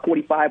going to drop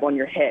 45 on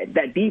your head.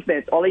 That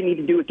defense, all they need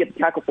to do is get the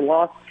tackle for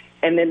loss,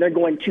 and then they're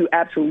going to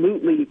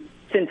absolutely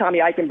send Tommy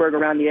Eichenberg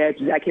around the edge.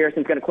 Zach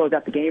Harrison's going to close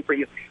out the game for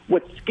you.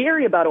 What's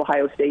scary about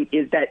Ohio State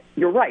is that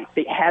you're right.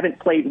 They haven't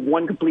played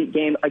one complete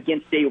game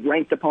against a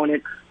ranked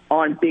opponent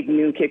on big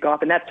noon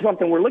kickoff, and that's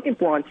something we're looking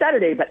for on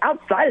Saturday. But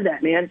outside of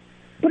that, man,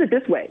 put it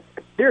this way.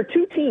 There are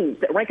two teams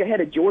that rank ahead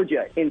of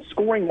Georgia in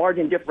scoring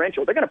margin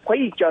differential. They're going to play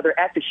each other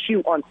at the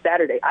shoe on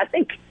Saturday. I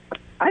think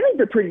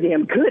they're pretty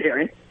damn good,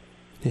 Aaron.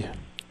 Yeah.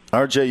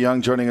 RJ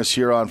Young joining us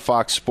here on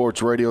Fox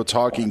Sports Radio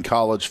talking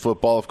college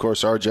football. Of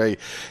course, RJ,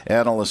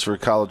 analyst for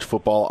college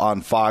football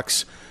on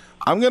Fox.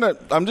 I'm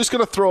just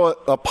gonna throw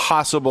a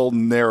possible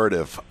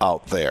narrative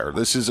out there.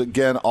 This is,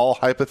 again, all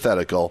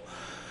hypothetical.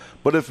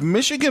 But if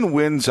Michigan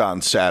wins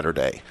on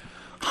Saturday,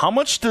 how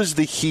much does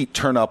the heat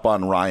turn up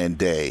on Ryan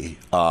Day?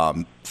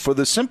 For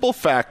the simple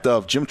fact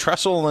of Jim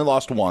Tressel only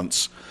lost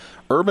once,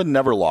 Urban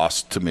never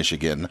lost to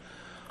Michigan.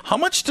 How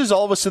much does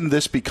all of a sudden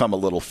this become a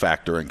little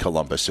factor in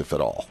Columbus, if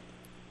at all?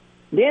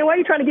 Dan, why are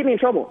you trying to get me in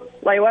trouble?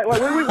 Like,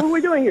 what are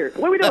we doing here?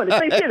 What are we doing? It's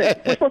Thanksgiving.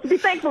 We're supposed to be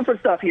thankful for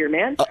stuff here,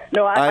 man.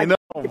 No, I know,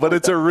 but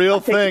it's a real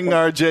thing,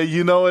 RJ.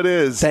 You know it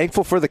is.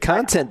 Thankful for the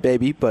content,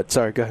 baby. But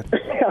sorry, go ahead.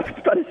 I was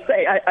about to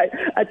say,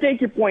 I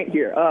take your point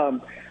here.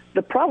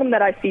 The problem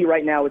that I see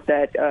right now is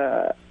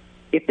that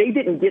if they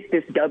didn't get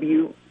this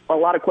W, a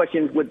lot of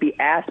questions would be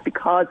asked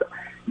because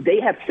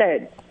they have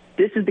said,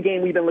 this is the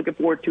game we've been looking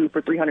forward to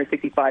for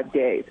 365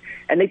 days.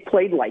 And they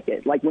played like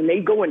it. Like when they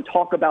go and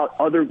talk about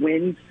other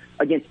wins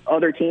against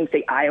other teams,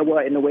 say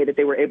Iowa, in the way that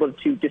they were able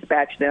to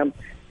dispatch them,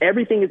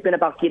 everything has been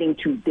about getting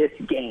to this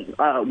game.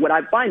 What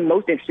I find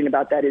most interesting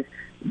about that is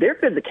their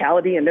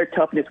physicality and their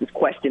toughness was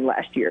questioned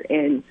last year.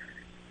 And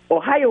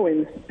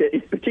Ohioans,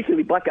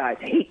 particularly Buckeyes,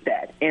 hate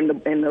that. And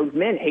those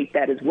men hate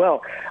that as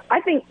well.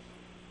 I think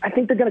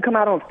they're going to come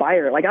out on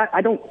fire. Like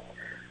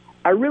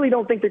I really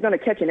don't think they're going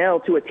to catch an L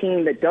to a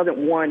team that doesn't,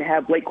 one,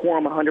 have Blake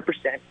Corum 100%,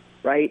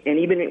 right? And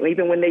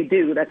even when they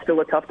do, that's still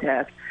a tough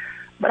task.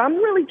 But I'm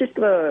really just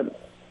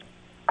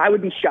I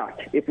would be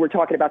shocked if we're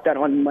talking about that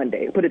on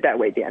Monday. Put it that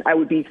way, Dan. I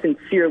would be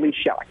sincerely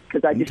shocked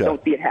because I just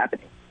don't see it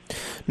happening.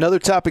 Another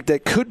topic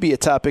that could be a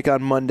topic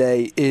on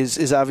Monday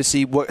is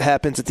obviously what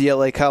happens at the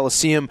LA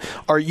Coliseum.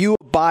 Are you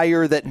a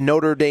buyer that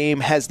Notre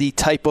Dame has the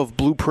type of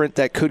blueprint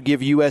that could give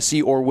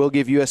USC or will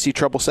give USC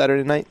trouble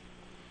Saturday night?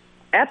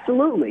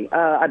 Absolutely.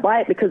 I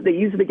buy it because they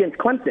use it against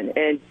Clemson.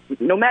 And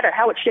no matter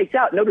how it shakes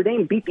out, Notre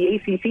Dame beat the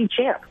ACC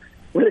champ,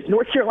 whether it's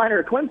North Carolina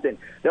or Clemson.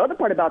 The other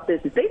part about this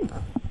is they've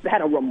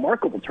had a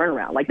remarkable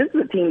turnaround. Like, this is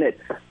a team that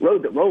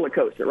rode the roller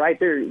coaster, right?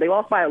 They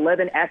lost by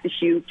 11 at the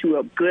shoe to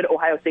a good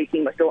Ohio State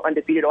team, a still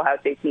undefeated Ohio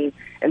State team,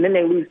 and then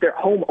they lose their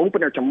home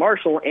opener to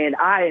Marshall, and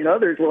I and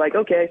others were like,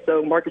 okay,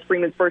 so Marcus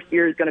Freeman's first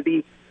year is going to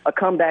be a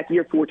comeback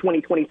year for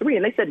 2023,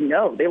 and they said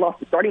no. They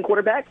lost the starting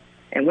quarterback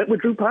and went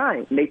with Drew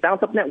Pine. And they found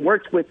something that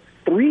works with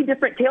 3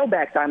 different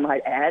tailbacks, I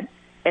might add,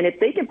 and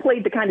if they can play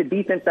the kind of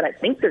defense that I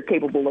think they're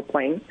capable of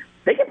playing,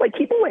 they can play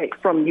keep away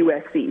from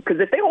USC. Because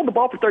if they hold the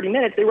ball for 30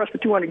 minutes, they rush for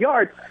 200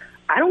 yards,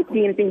 I don't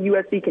see anything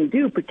USC can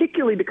do,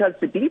 particularly because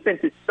the defense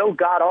is so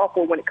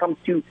god-awful when it comes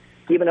to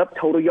giving up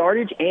total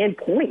yardage and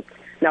points.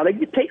 Now, they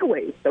get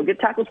takeaways. They'll get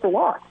tackles for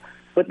loss.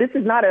 But this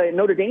is not a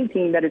Notre Dame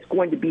team that is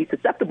going to be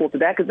susceptible to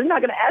that because they're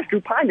not going to ask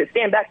Drew Pine to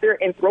stand back there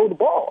and throw the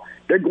ball.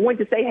 They're going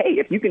to say, hey,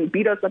 if you can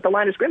beat us at the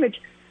line of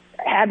scrimmage,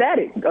 have at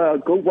it.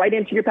 Go right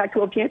into your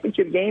Pac-12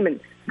 championship game, and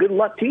good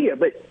luck to you.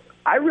 But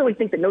I really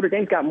think that Notre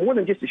Dame's got more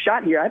than just a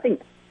shot here. I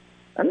think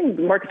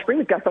Marcus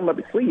Freeman's got something up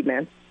his sleeve,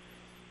 man.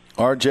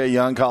 RJ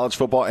Young, college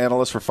football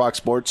analyst for Fox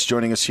Sports,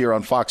 joining us here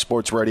on Fox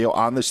Sports Radio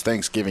on this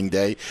Thanksgiving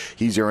Day.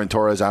 He's Aaron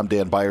Torres. I'm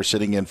Dan Beyer,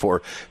 sitting in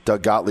for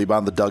Doug Gottlieb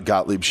on the Doug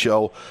Gottlieb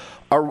Show.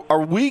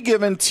 Are we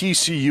giving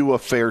TCU a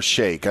fair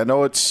shake? I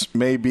know it's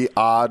maybe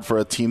odd for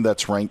a team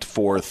that's ranked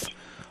 4th.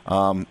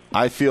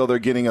 I feel they're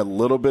getting a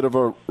little bit of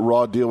a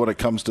raw deal when it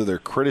comes to their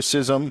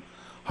criticism.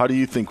 How do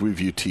you think we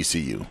view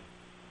TCU?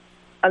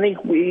 I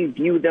think we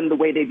view them the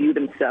way they view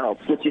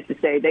themselves, which is to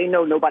say they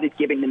know nobody's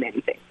giving them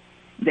anything.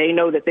 They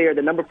know that they are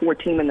the number 4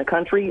 team in the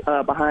country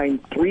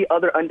behind 3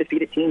 other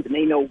undefeated teams, and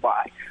they know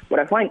why. What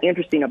I find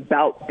interesting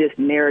about this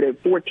narrative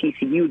for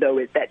TCU, though,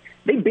 is that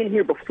they've been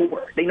here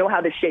before. They know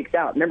how this shakes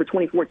out. Remember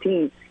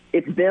 2014,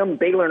 it's them,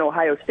 Baylor, and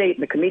Ohio State,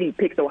 and the committee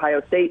picks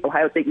Ohio State.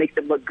 Ohio State makes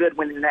them look good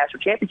winning the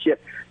national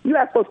championship. You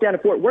ask folks down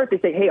in Fort Worth, they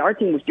say, hey, our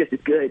team was just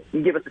as good.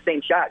 You give us the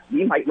same shot.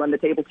 We might run the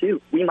table,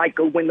 too. We might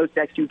go win those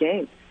next 2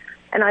 games.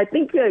 And I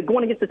think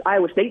going against this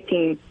Iowa State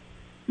team,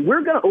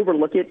 we're going to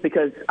overlook it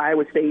because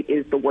Iowa State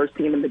is the worst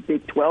team in the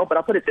Big 12, but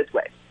I'll put it this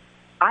way.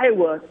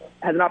 Iowa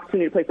has an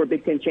opportunity to play for a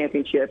Big 10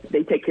 championship.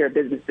 They take care of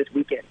business this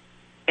weekend,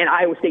 and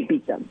Iowa State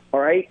beat them, all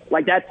right?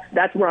 Like,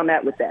 that's where I'm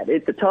at with that.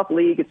 It's a tough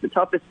league. It's the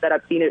toughest that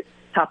I've seen it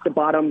top to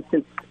bottom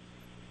since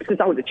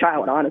I was a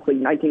child, honestly,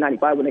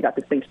 1995 when they got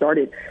this thing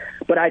started.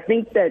 But I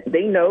think that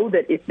they know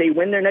that if they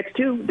win their next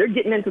 2, they're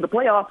getting into the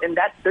playoff, and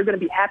they're going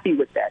to be happy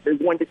with that. They're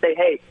going to say,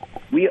 hey,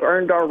 we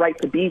earned our right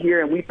to be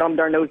here, and we thumbed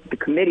our nose at the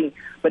committee.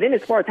 But then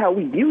as far as how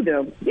we view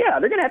them, yeah,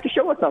 they're going to have to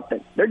show us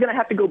something. They're going to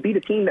have to go beat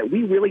a team that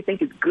we really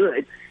think is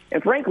good.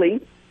 And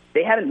frankly,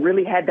 they haven't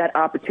really had that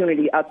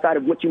opportunity outside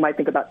of what you might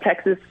think about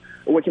Texas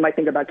or what you might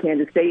think about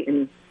Kansas State,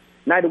 and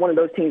neither one of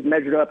those teams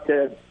measured up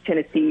to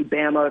Tennessee,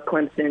 Bama,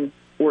 Clemson,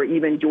 or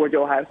even Georgia,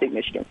 Ohio State,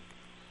 Michigan.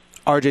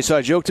 RJ, so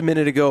I joked a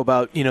minute ago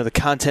about, the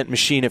content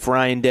machine if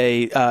Ryan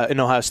Day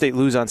and Ohio State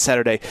lose on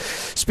Saturday.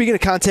 Speaking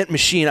of content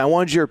machine, I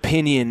wanted your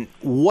opinion.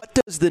 What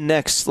what does the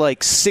next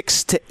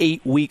 6 to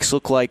 8 weeks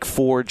look like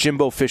for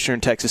Jimbo Fisher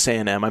and Texas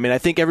A&M? I mean, I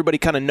think everybody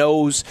kind of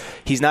knows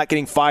he's not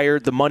getting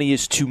fired. The money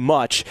is too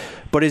much.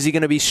 But is he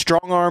going to be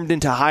strong-armed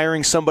into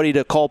hiring somebody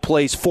to call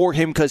plays for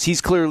him because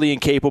he's clearly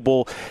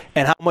incapable?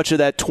 And how much of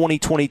that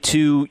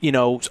 2022,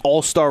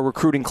 all-star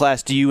recruiting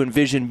class do you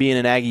envision being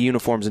in Aggie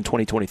uniforms in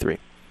 2023?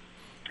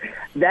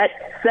 That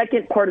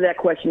second part of that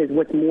question is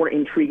what's more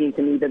intriguing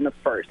to me than the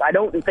first. I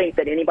don't think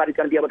that anybody's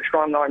going to be able to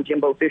strong-arm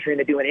Jimbo Fisher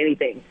into doing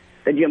anything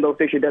that Jimbo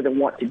Fisher doesn't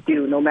want to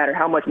do, no matter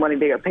how much money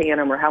they are paying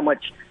him or how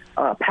much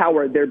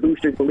power their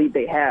boosters believe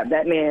they have.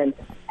 That man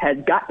has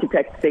got to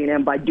Texas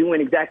A&M by doing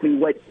exactly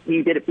what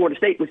he did at Florida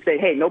State, which say,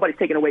 hey, nobody's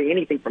taking away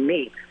anything from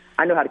me.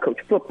 I know how to coach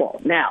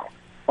football. Now,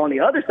 on the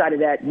other side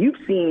of that, you've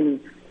seen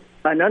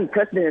an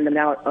unprecedented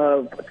amount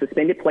of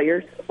suspended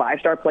players,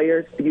 5-star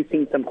players. You've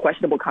seen some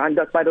questionable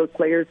conduct by those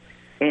players,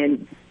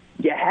 and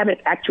you haven't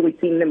actually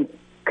seen them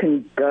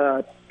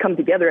come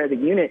together as a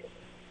unit.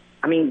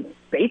 I mean,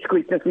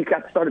 basically since we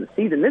got the start of the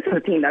season. This is a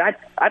team that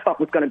I thought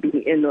was going to be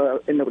in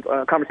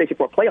the conversation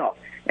for a playoff,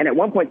 and at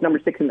one point, number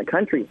 6 in the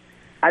country.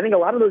 I think a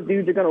lot of those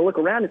dudes are going to look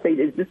around and say,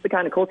 is this the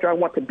kind of culture I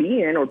want to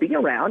be in or be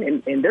around?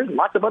 And there's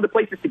lots of other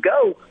places to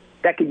go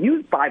that could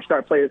use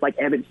 5-star players like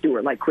Evan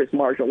Stewart, like Chris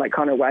Marshall, like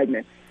Connor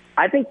Wagner.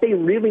 I think they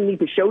really need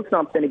to show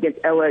something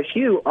against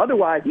LSU.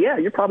 Otherwise, yeah,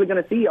 you're probably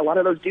going to see a lot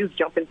of those dudes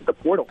jump into the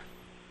portal.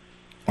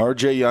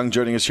 RJ Young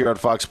joining us here on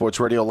Fox Sports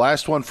Radio.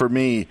 Last one for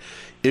me.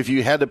 If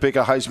you had to pick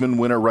a Heisman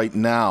winner right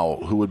now,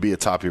 who would be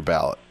atop your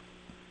ballot?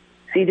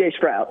 C.J.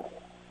 Stroud.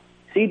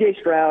 C.J.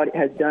 Stroud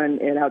has done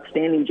an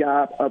outstanding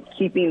job of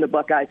keeping the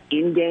Buckeyes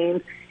in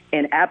games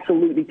and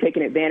absolutely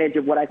taking advantage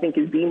of what I think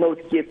is the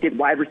most gifted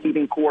wide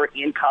receiving core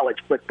in college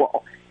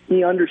football.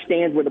 He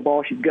understands where the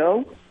ball should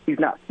go. He's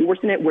not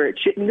forcing it where it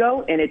shouldn't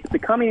go, and it's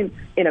becoming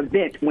an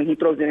event when he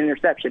throws an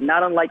interception,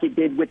 not unlike it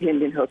did with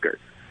Hendon Hooker.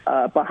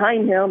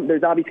 Behind him,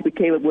 there's obviously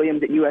Caleb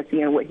Williams at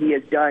USC, and what he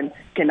has done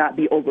cannot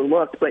be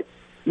overlooked. But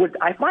what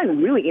I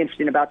find really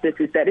interesting about this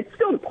is that it's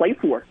still to play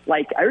for.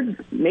 There's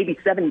maybe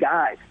 7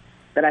 guys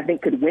that I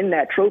think could win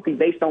that trophy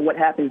based on what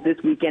happens this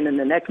weekend and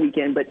the next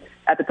weekend. But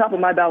at the top of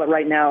my ballot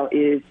right now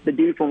is the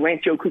dude from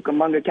Rancho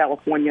Cucamonga,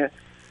 California,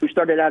 who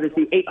started out as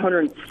the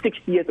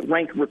 860th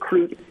ranked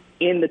recruit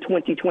in the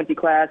 2020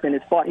 class and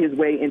has fought his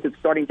way into the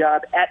starting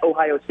job at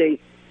Ohio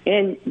State.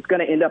 And it's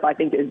going to end up, I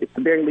think, at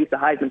the very least, a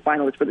Heisman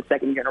finalist for the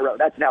second year in a row.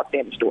 That's an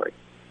outstanding story.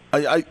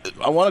 I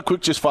want to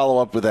quick just follow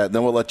up with that, and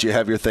then we'll let you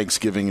have your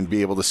Thanksgiving and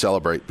be able to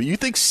celebrate. But you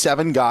think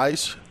 7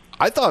 guys?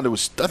 I thought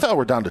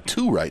we're down to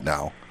 2 right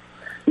now.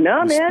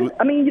 No, man.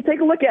 I mean, you take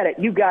a look at it.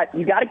 You got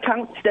to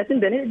count Stetson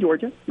Bennett at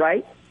Georgia,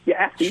 right? You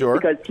have to, sure,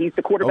 because he's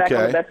the quarterback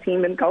on the best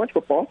team in college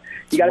football.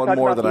 You got to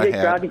talk about C.J.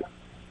 Stroud,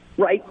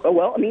 right? Oh,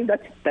 well, I mean,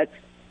 that's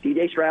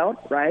C.J. Stroud,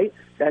 right?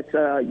 That's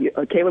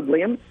Caleb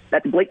Williams.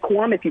 That's Blake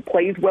Corum. If he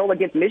plays well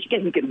against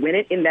Michigan, he could win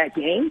it in that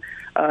game.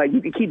 You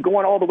can keep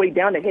going all the way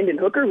down to Hendon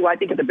Hooker, who I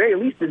think at the very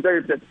least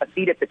deserves a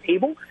seat at the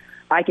table.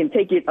 I can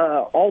take it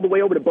all the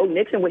way over to Bo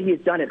Nixon, what he has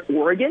done at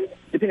Oregon.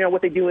 Depending on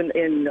what they do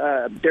in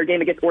their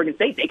game against Oregon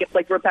State, they could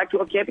play for a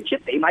Pac-12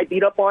 championship. They might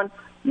beat up on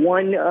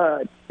one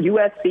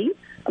USC.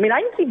 I mean,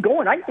 I can keep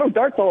going. I can throw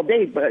darts all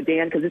day,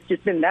 Dan, because it's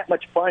just been that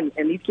much fun,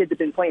 and these kids have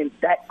been playing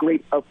that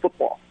great of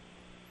football.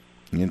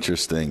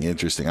 Interesting.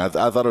 I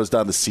thought it was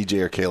down to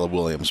CJ or Caleb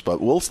Williams, but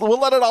we'll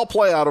let it all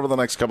play out over the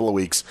next couple of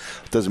weeks.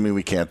 Doesn't mean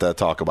we can't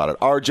talk about it.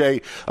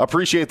 RJ,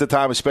 appreciate the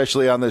time,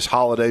 especially on this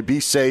holiday. Be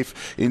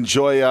safe.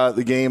 Enjoy all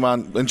the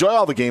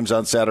games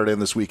on Saturday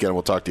and this weekend.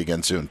 We'll talk to you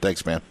again soon.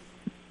 Thanks, man.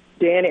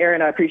 Dan,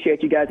 Aaron, I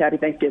appreciate you guys. Happy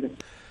Thanksgiving.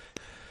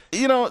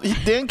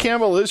 Dan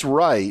Campbell is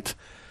right,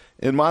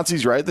 and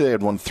Monty's right. They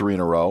had won 3 in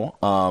a row,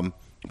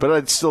 but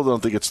I still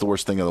don't think it's the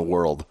worst thing in the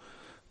world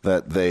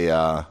that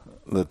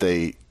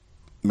they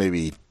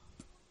maybe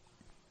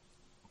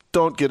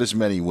don't get as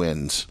many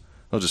wins.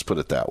 I'll just put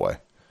it that way.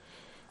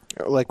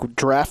 Like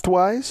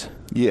draft-wise?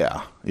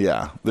 Yeah.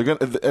 They're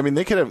gonna. I mean,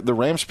 they could have the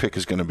Rams pick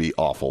is going to be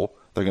awful.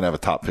 They're going to have a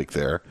top pick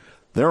there.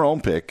 Their own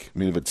pick. I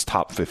mean, if it's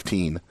top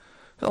 15,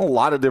 a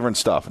lot of different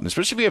stuff, and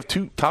especially if you have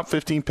 2 top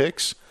 15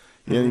 picks,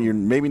 you're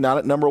maybe not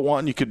at number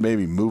 1. You could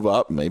maybe move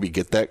up, maybe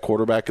get that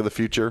quarterback of the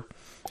future.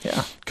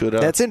 Yeah, could.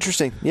 That's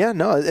interesting. Yeah,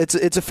 no, it's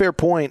a fair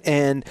point.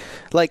 And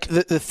like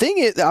the thing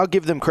is, I'll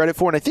give them credit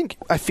for, and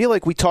I feel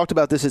like we talked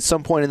about this at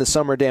some point in the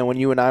summer, Dan, when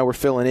you and I were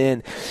filling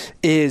in,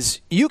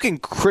 is you can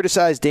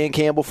criticize Dan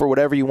Campbell for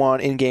whatever you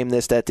want, in game,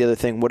 this, that, the other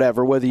thing,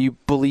 whatever, whether you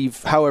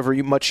believe, however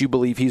much you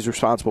believe he's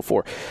responsible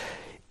for.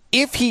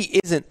 If he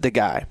isn't the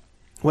guy,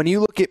 when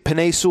you look at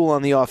Penei Sewell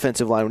on the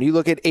offensive line, when you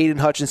look at Aiden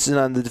Hutchinson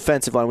on the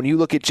defensive line, when you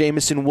look at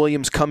Jamison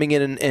Williams coming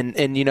in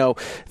and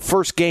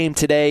first game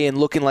today and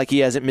looking like he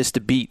hasn't missed a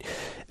beat,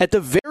 at the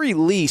very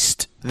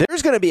least,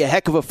 there's going to be a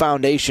heck of a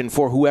foundation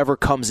for whoever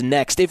comes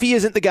next. If he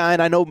isn't the guy,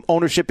 and I know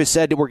ownership has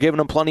said we're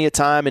giving him plenty of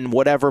time and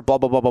whatever, blah,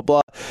 blah, blah, blah,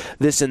 blah,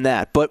 this and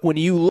that. But when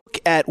you look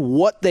at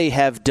what they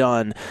have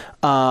done,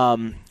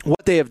 by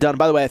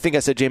the way, I think I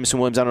said Jameson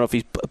Williams. I don't know if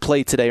he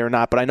played today or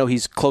not, but I know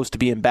he's close to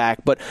being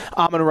back. But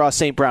Amon-Ra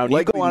St. Brown,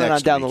 you go on and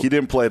on down the. He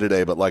didn't play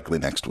today, but likely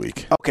next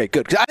week. Okay,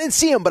 good. 'Cause I didn't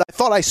see him, but I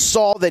thought I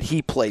saw that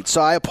he played,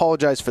 so I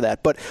apologize for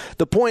that. But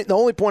the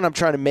only point I'm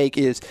trying to make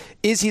is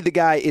he the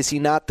guy? Is he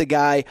not the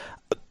guy?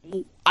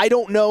 I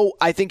don't know.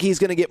 I think he's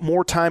going to get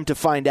more time to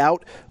find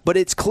out, but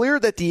it's clear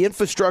that the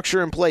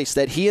infrastructure in place,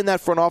 that he and that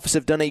front office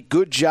have done a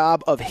good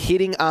job of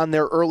hitting on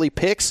their early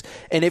picks,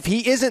 and if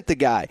he isn't the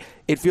guy,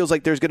 it feels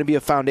like there's going to be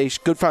a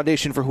good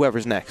foundation for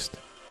whoever's next.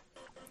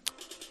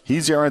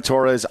 He's Aaron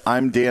Torres.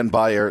 I'm Dan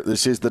Beyer.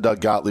 This is the Doug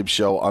Gottlieb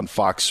Show on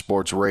Fox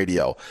Sports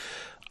Radio.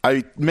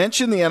 I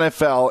mentioned the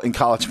NFL and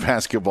college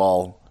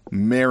basketball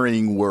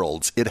marrying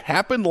worlds. It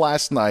happened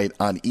last night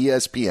on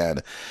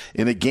ESPN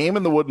in a game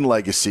in the Wooden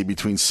Legacy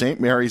between St.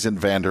 Mary's and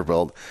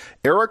Vanderbilt.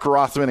 Eric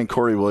Rothman and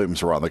Corey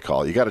Williams were on the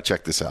call. You got to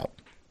check this out.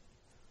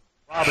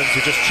 Robbins, who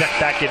just checked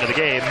back into the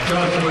game,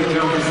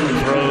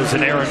 throws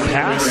an errant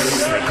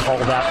pass. They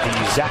called out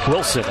the Zach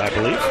Wilson, I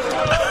believe.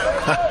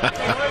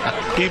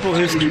 People,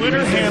 his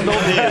Twitter handle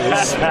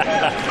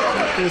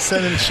is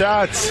sending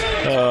shots.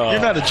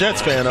 You're not a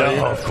Jets fan, are you?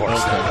 No, of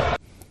course not.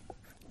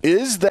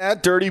 Is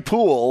that dirty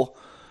pool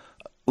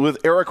with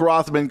Eric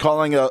Rothman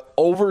calling a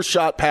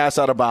overshot pass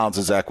out of bounds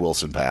a Zach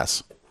Wilson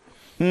pass?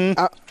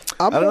 I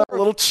don't know. A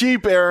little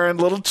cheap, Aaron.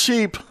 A little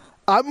cheap.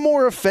 I'm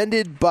more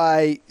offended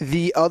by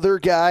the other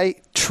guy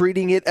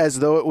treating it as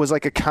though it was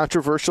like a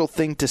controversial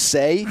thing to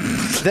say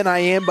than I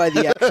am by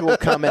the actual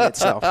comment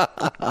itself.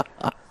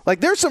 Like,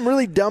 there's some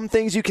really dumb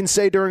things you can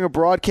say during a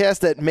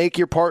broadcast that make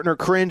your partner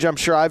cringe. I'm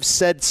sure I've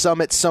said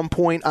some at some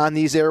point on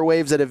these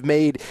airwaves that have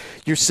made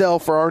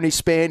yourself or Arnie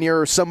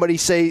Spanier or somebody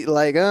say,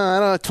 like, I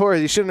don't know,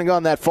 Torres, you shouldn't have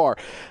gone that far.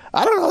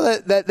 I don't know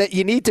that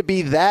you need to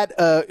be that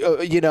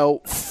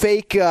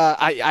fake.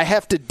 I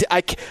have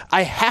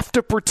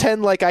to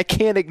pretend like I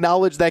can't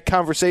acknowledge that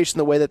conversation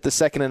the way that the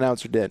second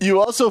announcer did. You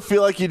also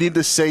feel like you need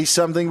to say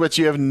something, but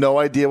you have no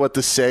idea what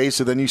to say,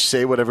 so then you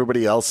say what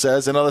everybody else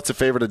says. I know that's a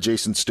favorite of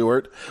Jason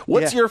Stewart.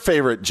 What's your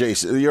favorite,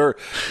 Jason?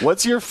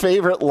 What's your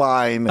favorite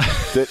line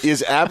that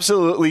is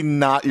absolutely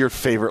not your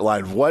favorite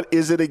line? What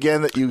is it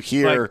again that you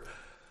hear?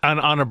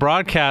 On a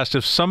broadcast,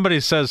 if somebody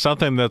says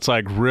something that's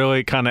like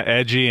really kind of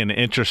edgy and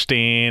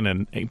interesting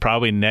and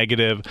probably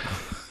negative,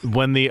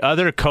 when the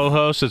other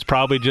co-host is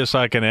probably just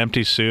like an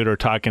empty suit or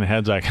talking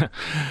heads like,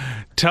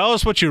 tell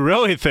us what you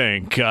really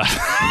think.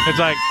 It's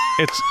like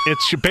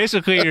it's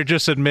basically you're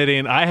just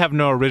admitting I have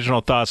no original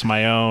thoughts of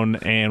my own,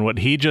 and what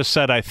he just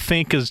said I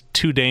think is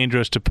too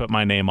dangerous to put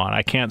my name on.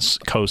 I can't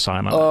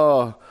co-sign on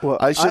it. Well,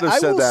 I should have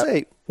said that.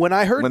 Say, when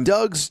I heard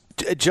Doug's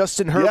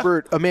Justin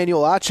Herbert,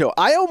 Emmanuel Acho,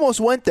 I almost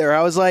went there.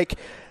 I was like,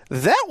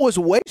 that was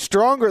way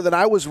stronger than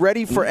I was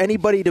ready for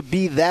anybody to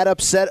be that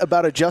upset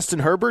about a Justin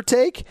Herbert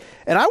take.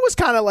 And I was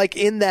kind of like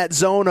in that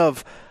zone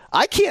of,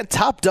 I can't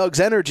top Doug's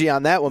energy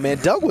on that one, man.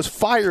 Doug was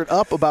fired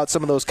up about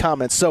some of those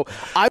comments. So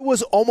I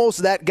was almost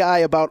that guy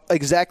about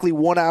exactly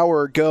 1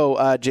 hour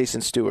ago, Jason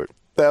Stewart.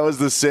 That was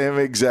the same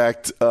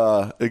exact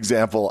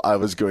example I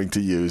was going to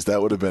use.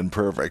 That would have been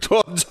perfect.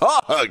 Well,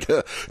 Doug,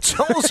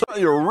 tell us how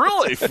you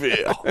really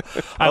feel.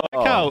 I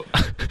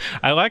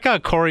like how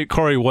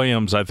Corey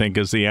Williams, I think,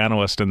 is the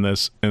analyst in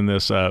this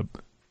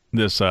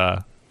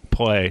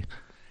play,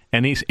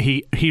 and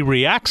he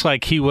reacts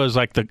like he was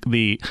like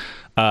the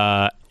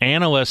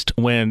analyst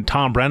when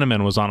Tom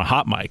Brenneman was on a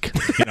hot mic.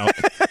 You know,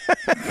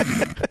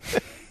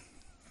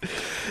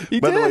 he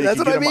did. That's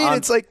what I mean.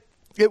 It's like.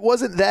 It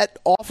wasn't that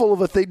awful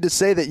of a thing to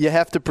say that you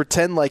have to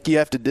pretend like you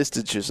have to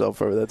distance yourself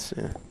from. That's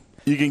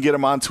You can get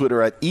him on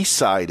Twitter at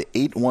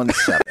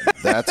Eastside817.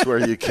 That's where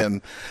you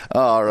can.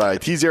 All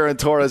right. He's Aaron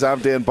Torres. I'm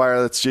Dan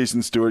Beyer. That's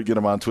Jason Stewart. Get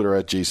him on Twitter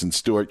at Jason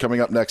Stewart.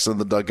 Coming up next on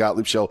the Doug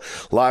Gottlieb Show,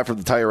 live from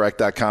the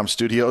TireRack.com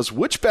studios.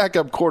 Which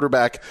backup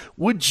quarterback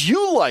would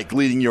you like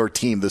leading your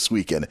team this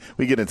weekend?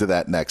 We get into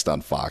that next on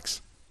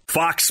Fox.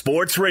 Fox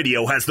Sports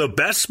Radio has the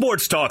best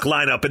sports talk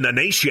lineup in the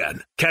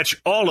nation.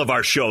 Catch all of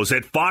our shows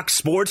at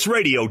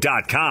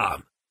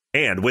foxsportsradio.com.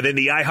 And within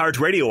the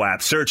iHeartRadio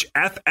app, search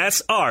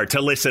FSR to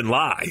listen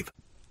live.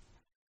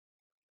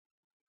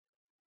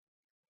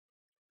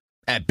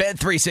 At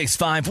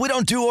Bet365, we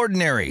don't do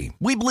ordinary.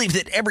 We believe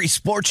that every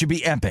sport should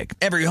be epic.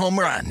 Every home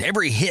run,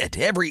 every hit,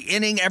 every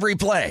inning, every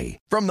play.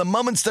 From the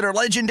moments that are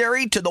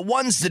legendary to the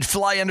ones that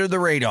fly under the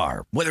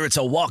radar. Whether it's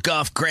a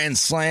walk-off grand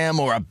slam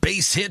or a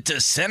base hit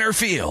to center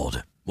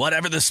field.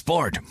 Whatever the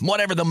sport,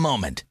 whatever the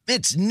moment.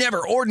 It's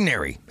never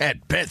ordinary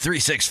at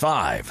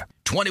Bet365.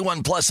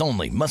 21 plus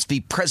only. Must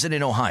be present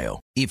in Ohio.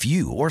 If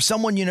you or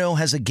someone you know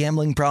has a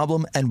gambling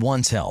problem and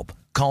wants help,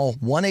 call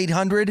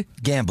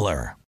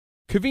 1-800-GAMBLER.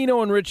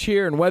 Covino and Rich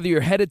here, and whether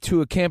you're headed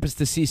to a campus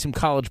to see some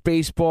college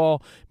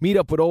baseball, meet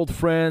up with old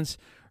friends,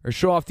 or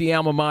show off the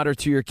alma mater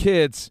to your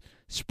kids,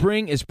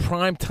 spring is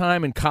prime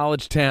time in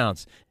college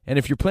towns. And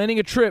if you're planning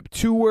a trip,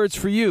 2 words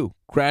for you: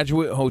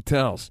 Graduate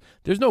Hotels.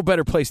 There's no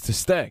better place to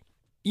stay.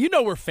 You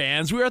know we're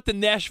fans. We were at the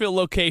Nashville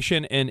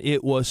location, and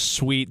it was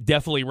sweet.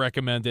 Definitely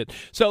recommend it.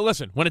 So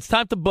listen, when it's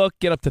time to book,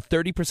 get up to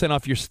 30%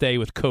 off your stay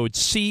with code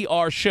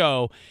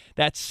CRSHOW.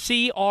 That's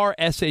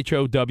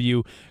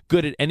CRSHOW.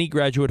 Good at any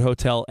Graduate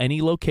Hotel,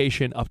 any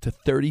location, up to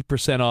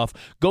 30% off.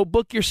 Go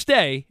book your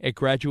stay at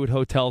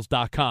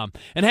graduatehotels.com.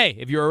 And hey,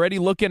 if you're already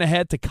looking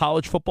ahead to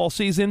college football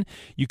season,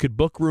 you could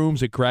book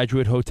rooms at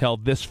Graduate Hotel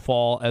this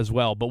fall as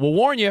well. But we'll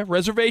warn you,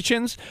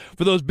 reservations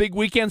for those big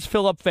weekends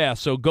fill up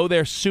fast, so go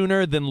there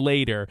sooner than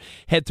later.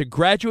 Head to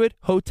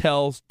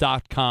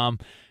graduatehotels.com.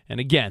 And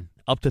again,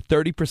 up to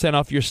 30%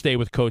 off your stay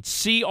with code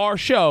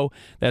CRSHOW.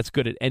 That's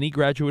good at any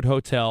Graduate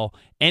Hotel,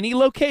 any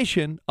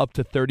location, up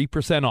to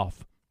 30%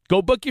 off.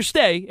 Go book your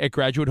stay at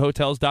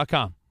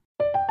graduatehotels.com.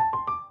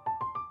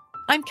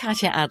 I'm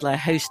Katya Adler,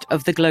 host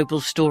of The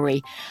Global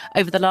Story.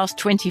 Over the last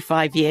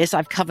 25 years,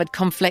 I've covered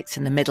conflicts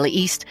in the Middle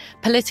East,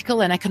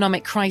 political and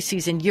economic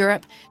crises in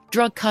Europe,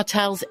 drug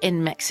cartels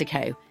in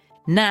Mexico.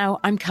 Now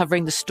I'm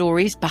covering the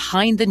stories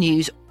behind the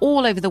news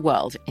all over the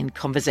world in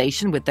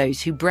conversation with those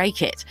who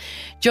break it.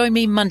 Join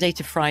me Monday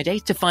to Friday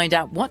to find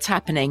out what's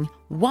happening,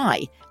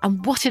 why,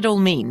 and what it all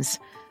means.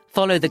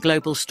 Follow The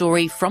Global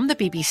Story from the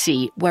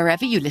BBC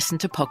wherever you listen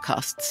to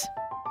podcasts.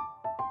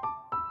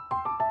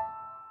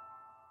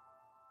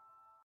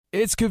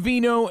 It's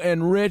Covino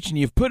and Rich, and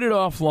you've put it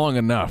off long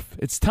enough.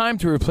 It's time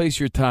to replace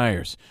your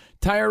tires.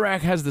 Tire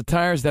Rack has the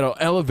tires that'll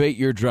elevate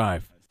your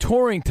drive.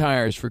 Touring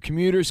tires for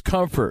commuters'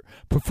 comfort,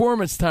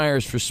 performance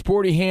tires for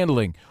sporty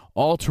handling,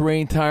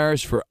 all-terrain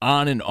tires for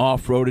on- and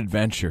off-road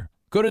adventure.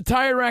 Go to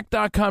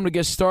TireRack.com to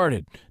get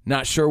started.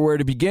 Not sure where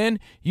to begin?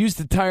 Use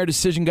the Tire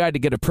Decision Guide to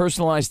get a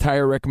personalized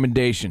tire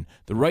recommendation.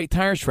 The right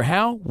tires for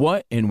how,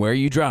 what, and where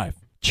you drive.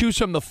 Choose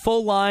from the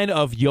full line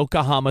of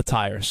Yokohama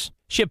tires.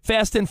 Ship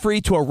fast and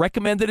free to a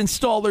recommended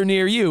installer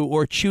near you,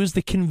 or choose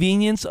the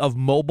convenience of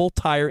mobile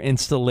tire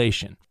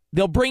installation.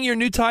 They'll bring your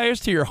new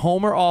tires to your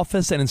home or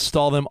office and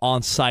install them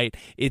on site.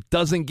 It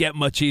doesn't get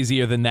much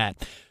easier than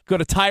that. Go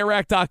to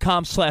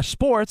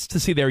TireRack.com/sports to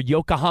see their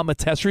Yokohama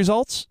test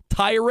results,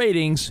 tire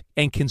ratings,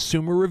 and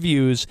consumer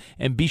reviews,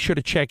 and be sure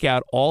to check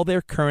out all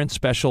their current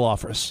special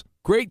offers.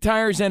 Great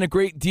tires and a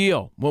great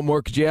deal. What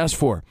more could you ask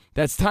for?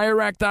 That's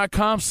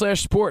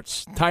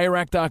TireRack.com/sports.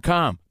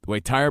 TireRack.com, the way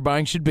tire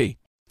buying should be.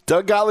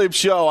 Doug Gottlieb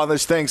Show on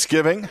this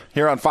Thanksgiving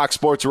here on Fox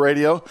Sports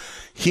Radio.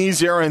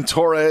 He's Aaron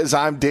Torres.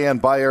 I'm Dan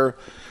Beyer.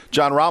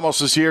 John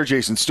Ramos is here.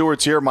 Jason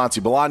Stewart's here. Monty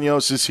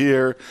Bolaños is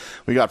here.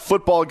 We got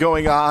football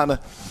going on.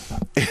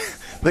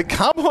 The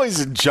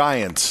Cowboys and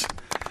Giants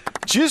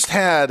just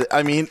had,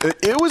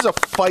 it was a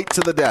fight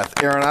to the death.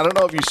 Aaron, I don't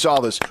know if you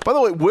saw this. By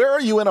the way, where are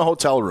you in a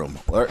hotel room?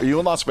 Are you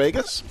in Las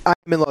Vegas? I'm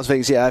in Las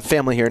Vegas, yeah. I have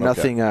family here. Okay.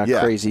 Nothing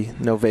crazy.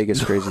 No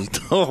Vegas crazy.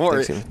 Don't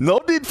worry.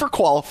 No need for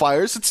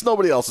qualifiers. It's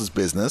nobody else's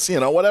business.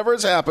 Whatever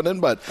is happening.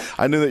 But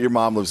I knew that your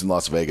mom lives in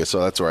Las Vegas,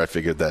 so that's where I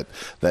figured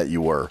that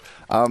you were.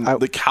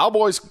 The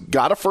Cowboys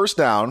got a first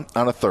down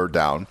on a third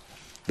down.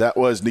 That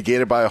was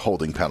negated by a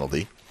holding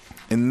penalty.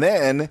 And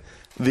then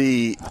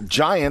the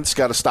Giants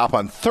got a stop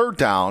on third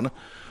down,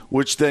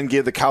 which then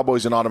gave the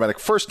Cowboys an automatic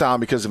first down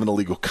because of an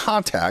illegal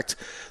contact.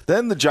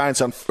 Then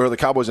the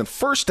Cowboys on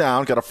first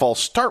down got a false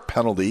start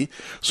penalty,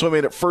 so it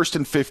made it 1st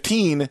and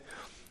 15.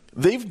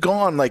 They've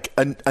gone like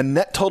a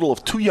net total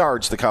of 2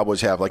 yards the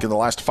Cowboys have in the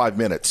last 5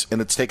 minutes, and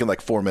it's taken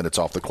 4 minutes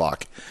off the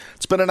clock.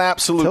 It's been an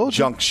absolute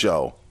junk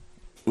show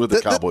with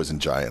the Cowboys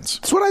and Giants.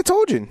 That's what I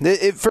told you.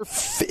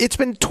 It's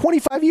been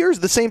 25 years,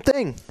 the same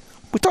thing.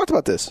 We talked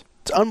about this.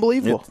 It's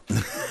unbelievable.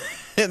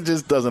 It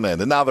just doesn't end.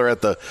 And now they're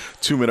at the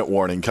 2-minute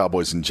warning,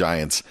 Cowboys and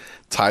Giants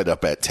tied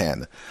up at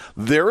 10.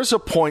 There is a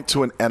point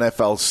to an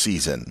NFL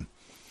season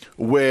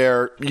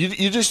where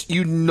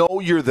you know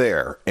you're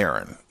there,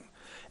 Aaron.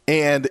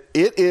 And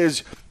it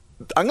is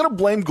 – I'm going to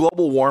blame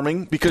global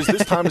warming because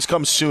this time has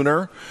come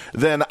sooner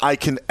than I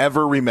can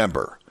ever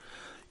remember.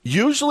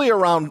 Usually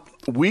around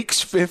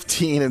weeks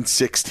 15 and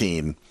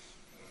 16,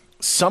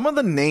 some of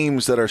the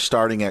names that are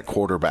starting at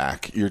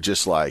quarterback, you're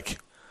just like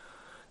 –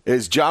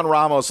 as John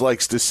Ramos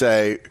likes to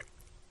say,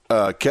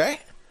 okay.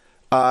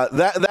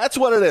 That's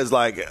what it is.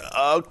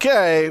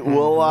 Okay,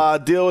 we'll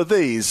deal with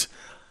these.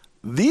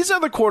 These are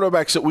the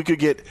quarterbacks that we could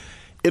get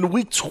in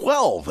week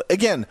 12.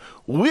 Again,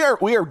 we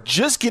are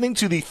just getting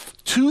to the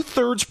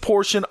 2/3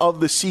 portion of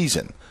the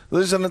season.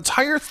 There's an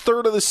entire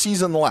third of the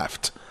season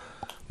left.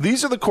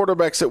 These are the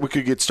quarterbacks that we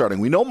could get starting.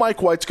 We know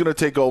Mike White's going to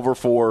take over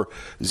for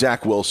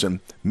Zach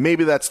Wilson.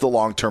 Maybe that's the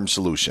long-term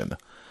solution.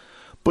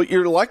 But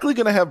you're likely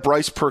going to have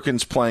Bryce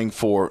Perkins playing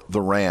for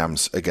the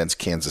Rams against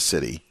Kansas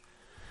City.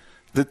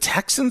 The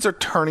Texans are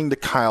turning to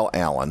Kyle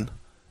Allen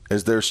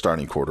as their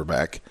starting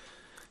quarterback.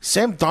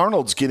 Sam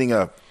Darnold's getting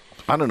a,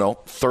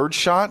 third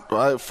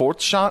shot, fourth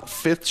shot,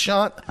 fifth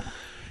shot.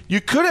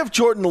 You could have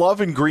Jordan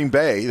Love in Green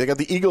Bay. They got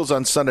the Eagles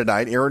on Sunday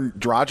night. Aaron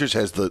Rodgers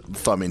has the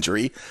thumb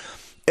injury.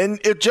 And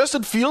if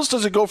Justin Fields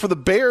doesn't go for the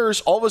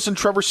Bears, all of a sudden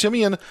Trevor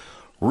Siemian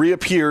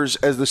reappears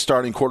as the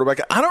starting quarterback.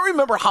 I don't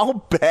remember how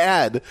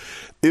bad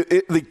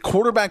the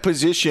quarterback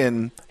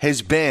position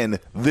has been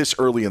this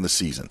early in the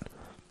season.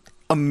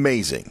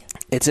 Amazing.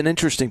 It's an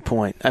interesting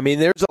point. I mean,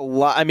 there's a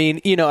lot.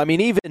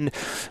 Even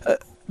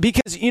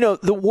because,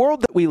 the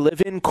world that we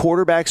live in,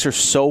 quarterbacks are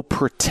so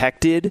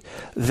protected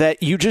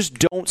that you just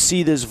don't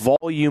see this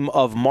volume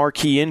of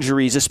marquee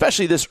injuries,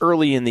 especially this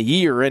early in the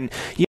year. And,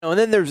 and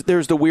then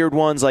there's the weird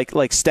ones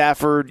like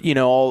Stafford,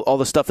 all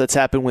the stuff that's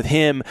happened with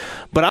him.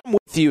 But I'm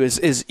with you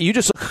is you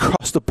just look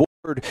across the board.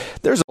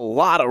 There's a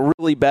lot of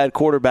really bad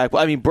quarterback.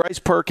 I mean, Bryce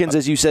Perkins,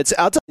 as you said.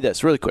 I'll tell you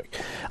this really quick.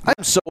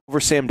 I'm so over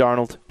Sam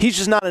Darnold. He's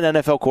just not an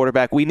NFL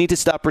quarterback. We need to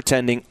stop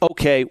pretending.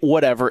 Okay,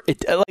 whatever.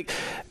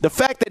 The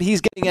fact that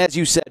he's getting, as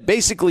you said,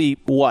 basically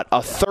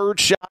a third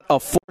shot, a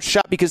fourth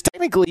shot, because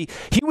technically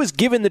he was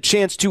given the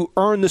chance to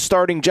earn the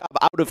starting job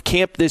out of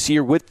camp this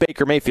year with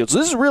Baker Mayfield. So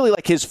this is really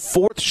like his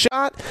fourth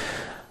shot.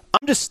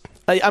 I'm just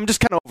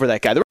kind of over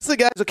that guy. The rest of the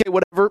guys, okay,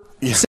 whatever.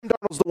 Yeah. Sam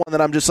Darnold's the one that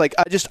I'm just like,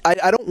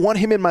 I don't want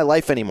him in my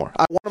life anymore.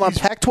 I want him on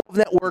Pac-12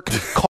 Network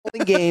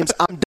calling games.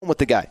 I'm done with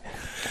the guy.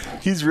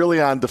 He's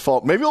really on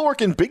default. Maybe he'll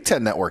work in Big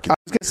Ten Network. I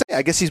was going to say,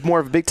 I guess he's more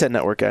of a Big Ten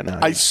Network guy now.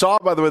 I saw,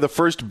 by the way, the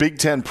first Big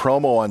Ten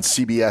promo on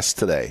CBS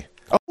today.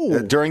 Oh.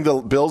 During the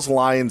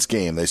Bills-Lions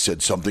game, they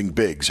said something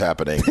big's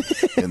happening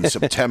in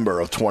September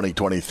of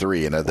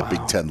 2023 and had the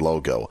Big Ten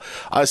logo.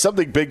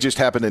 Something big just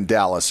happened in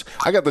Dallas.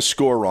 I got the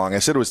score wrong. I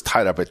said it was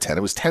tied up at 10.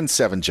 It was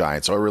 10-7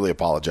 Giants, so I really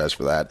apologize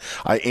for that.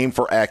 I aim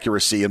for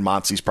accuracy, and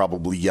Monty's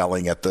probably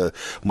yelling at the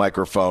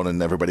microphone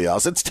and everybody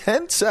else. It's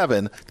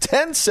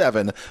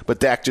 10-7, but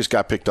Dak just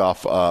got picked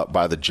off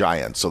by the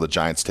Giants, so the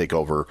Giants take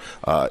over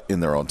in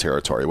their own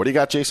territory. What do you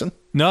got, Jason?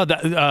 No,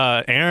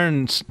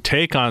 Aaron's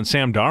take on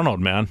Sam Darnold,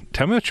 man.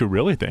 Tell me what you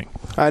really think.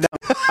 I know.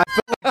 I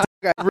feel like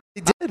I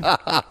really did.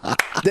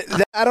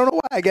 I don't know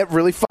why I get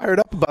really fired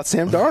up about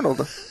Sam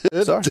Darnold.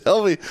 Sorry.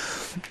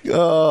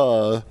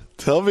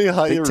 Tell me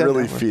how you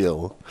really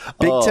feel.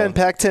 Big Ten,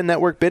 Pac-10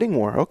 Network bidding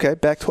war. Okay,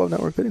 Pac-12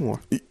 Network bidding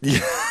war.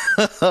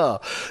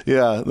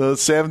 Yeah,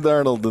 those Sam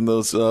Darnold and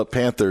those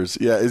Panthers.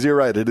 Yeah, you're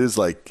right. It is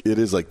like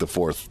the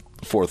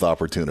fourth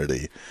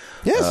opportunity.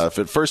 Yes. If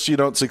at first you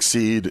don't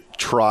succeed,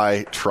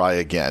 try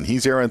again.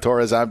 He's Aaron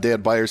Torres. I'm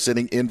Dan Beyer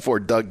sitting in for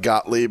Doug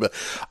Gottlieb.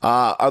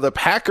 Are the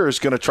Packers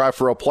going to try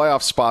for a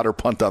playoff spot or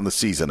punt on the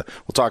season?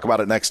 We'll talk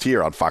about it next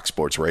here on Fox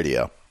Sports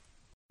Radio.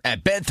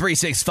 At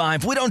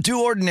Bet365, we don't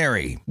do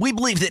ordinary. We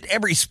believe that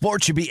every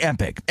sport should be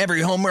epic.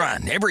 Every home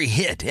run, every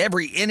hit,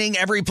 every inning,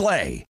 every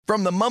play.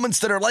 From the moments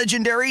that are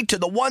legendary to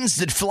the ones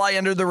that fly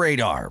under the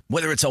radar.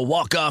 Whether it's a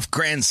walk-off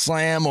grand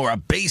slam or a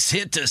base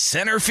hit to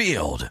center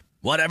field.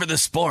 Whatever the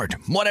sport,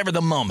 whatever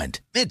the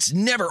moment, it's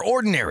never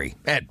ordinary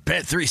at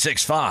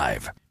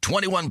Bet365.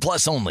 21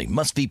 plus only.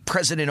 Must be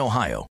present in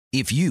Ohio.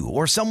 If you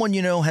or someone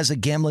you know has a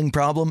gambling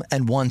problem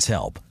and wants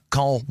help,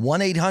 call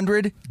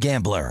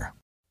 1-800-GAMBLER.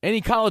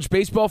 Any college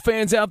baseball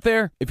fans out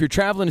there? If you're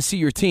traveling to see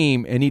your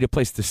team and need a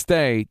place to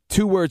stay,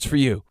 2 words for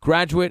you: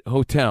 Graduate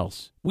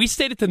Hotels. We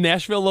stayed at the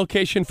Nashville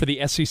location for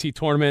the SEC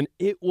tournament.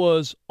 It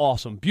was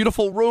awesome.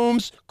 Beautiful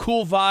rooms,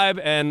 cool vibe,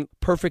 and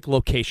perfect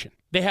location.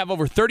 They have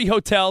over 30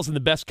 hotels in the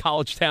best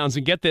college towns,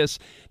 and get this,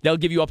 they'll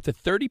give you up to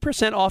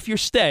 30% off your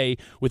stay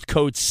with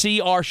code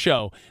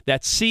CRSHOW.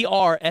 That's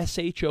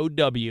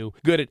CRSHOW.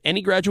 Good at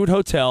any Graduate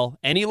Hotel,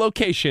 any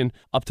location,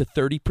 up to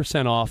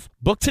 30% off.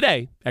 Book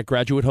today at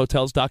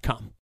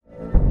graduatehotels.com.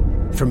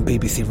 From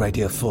BBC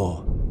Radio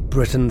 4,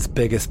 Britain's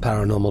biggest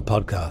paranormal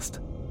podcast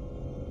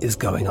is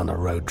going on a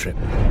road trip.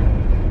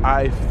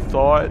 I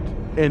thought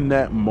in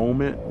that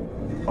moment,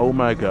 oh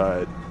my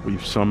God,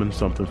 we've summoned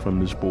something from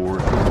this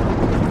board.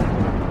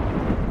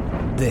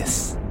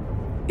 This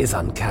is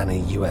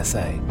Uncanny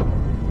USA.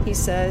 He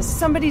says,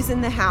 somebody's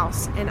in the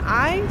house, and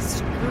I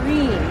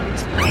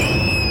screamed.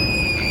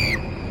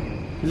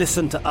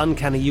 Listen to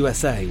Uncanny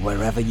USA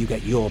wherever you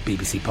get your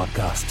BBC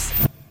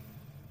podcasts,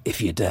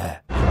 if you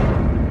dare.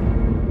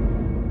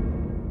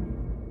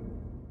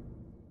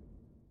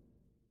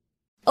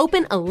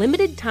 Open a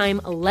limited-time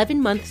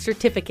 11-month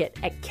certificate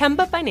at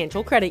Kemba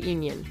Financial Credit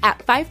Union. At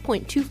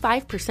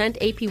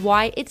 5.25%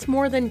 APY, it's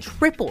more than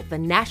triple the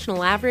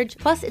national average,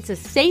 plus it's a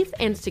safe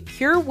and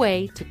secure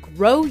way to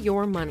grow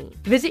your money.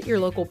 Visit your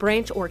local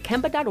branch or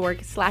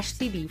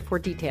kemba.org/CD for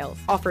details.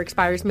 Offer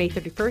expires May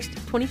 31st,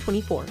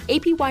 2024.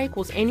 APY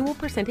equals annual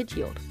percentage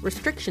yield.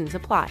 Restrictions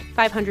apply.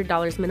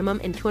 $500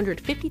 minimum and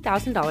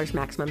 $250,000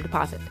 maximum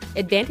deposit.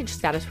 Advantage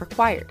status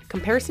required.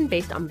 Comparison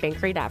based on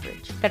bank rate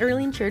average.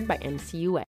 Federally insured by NCUA.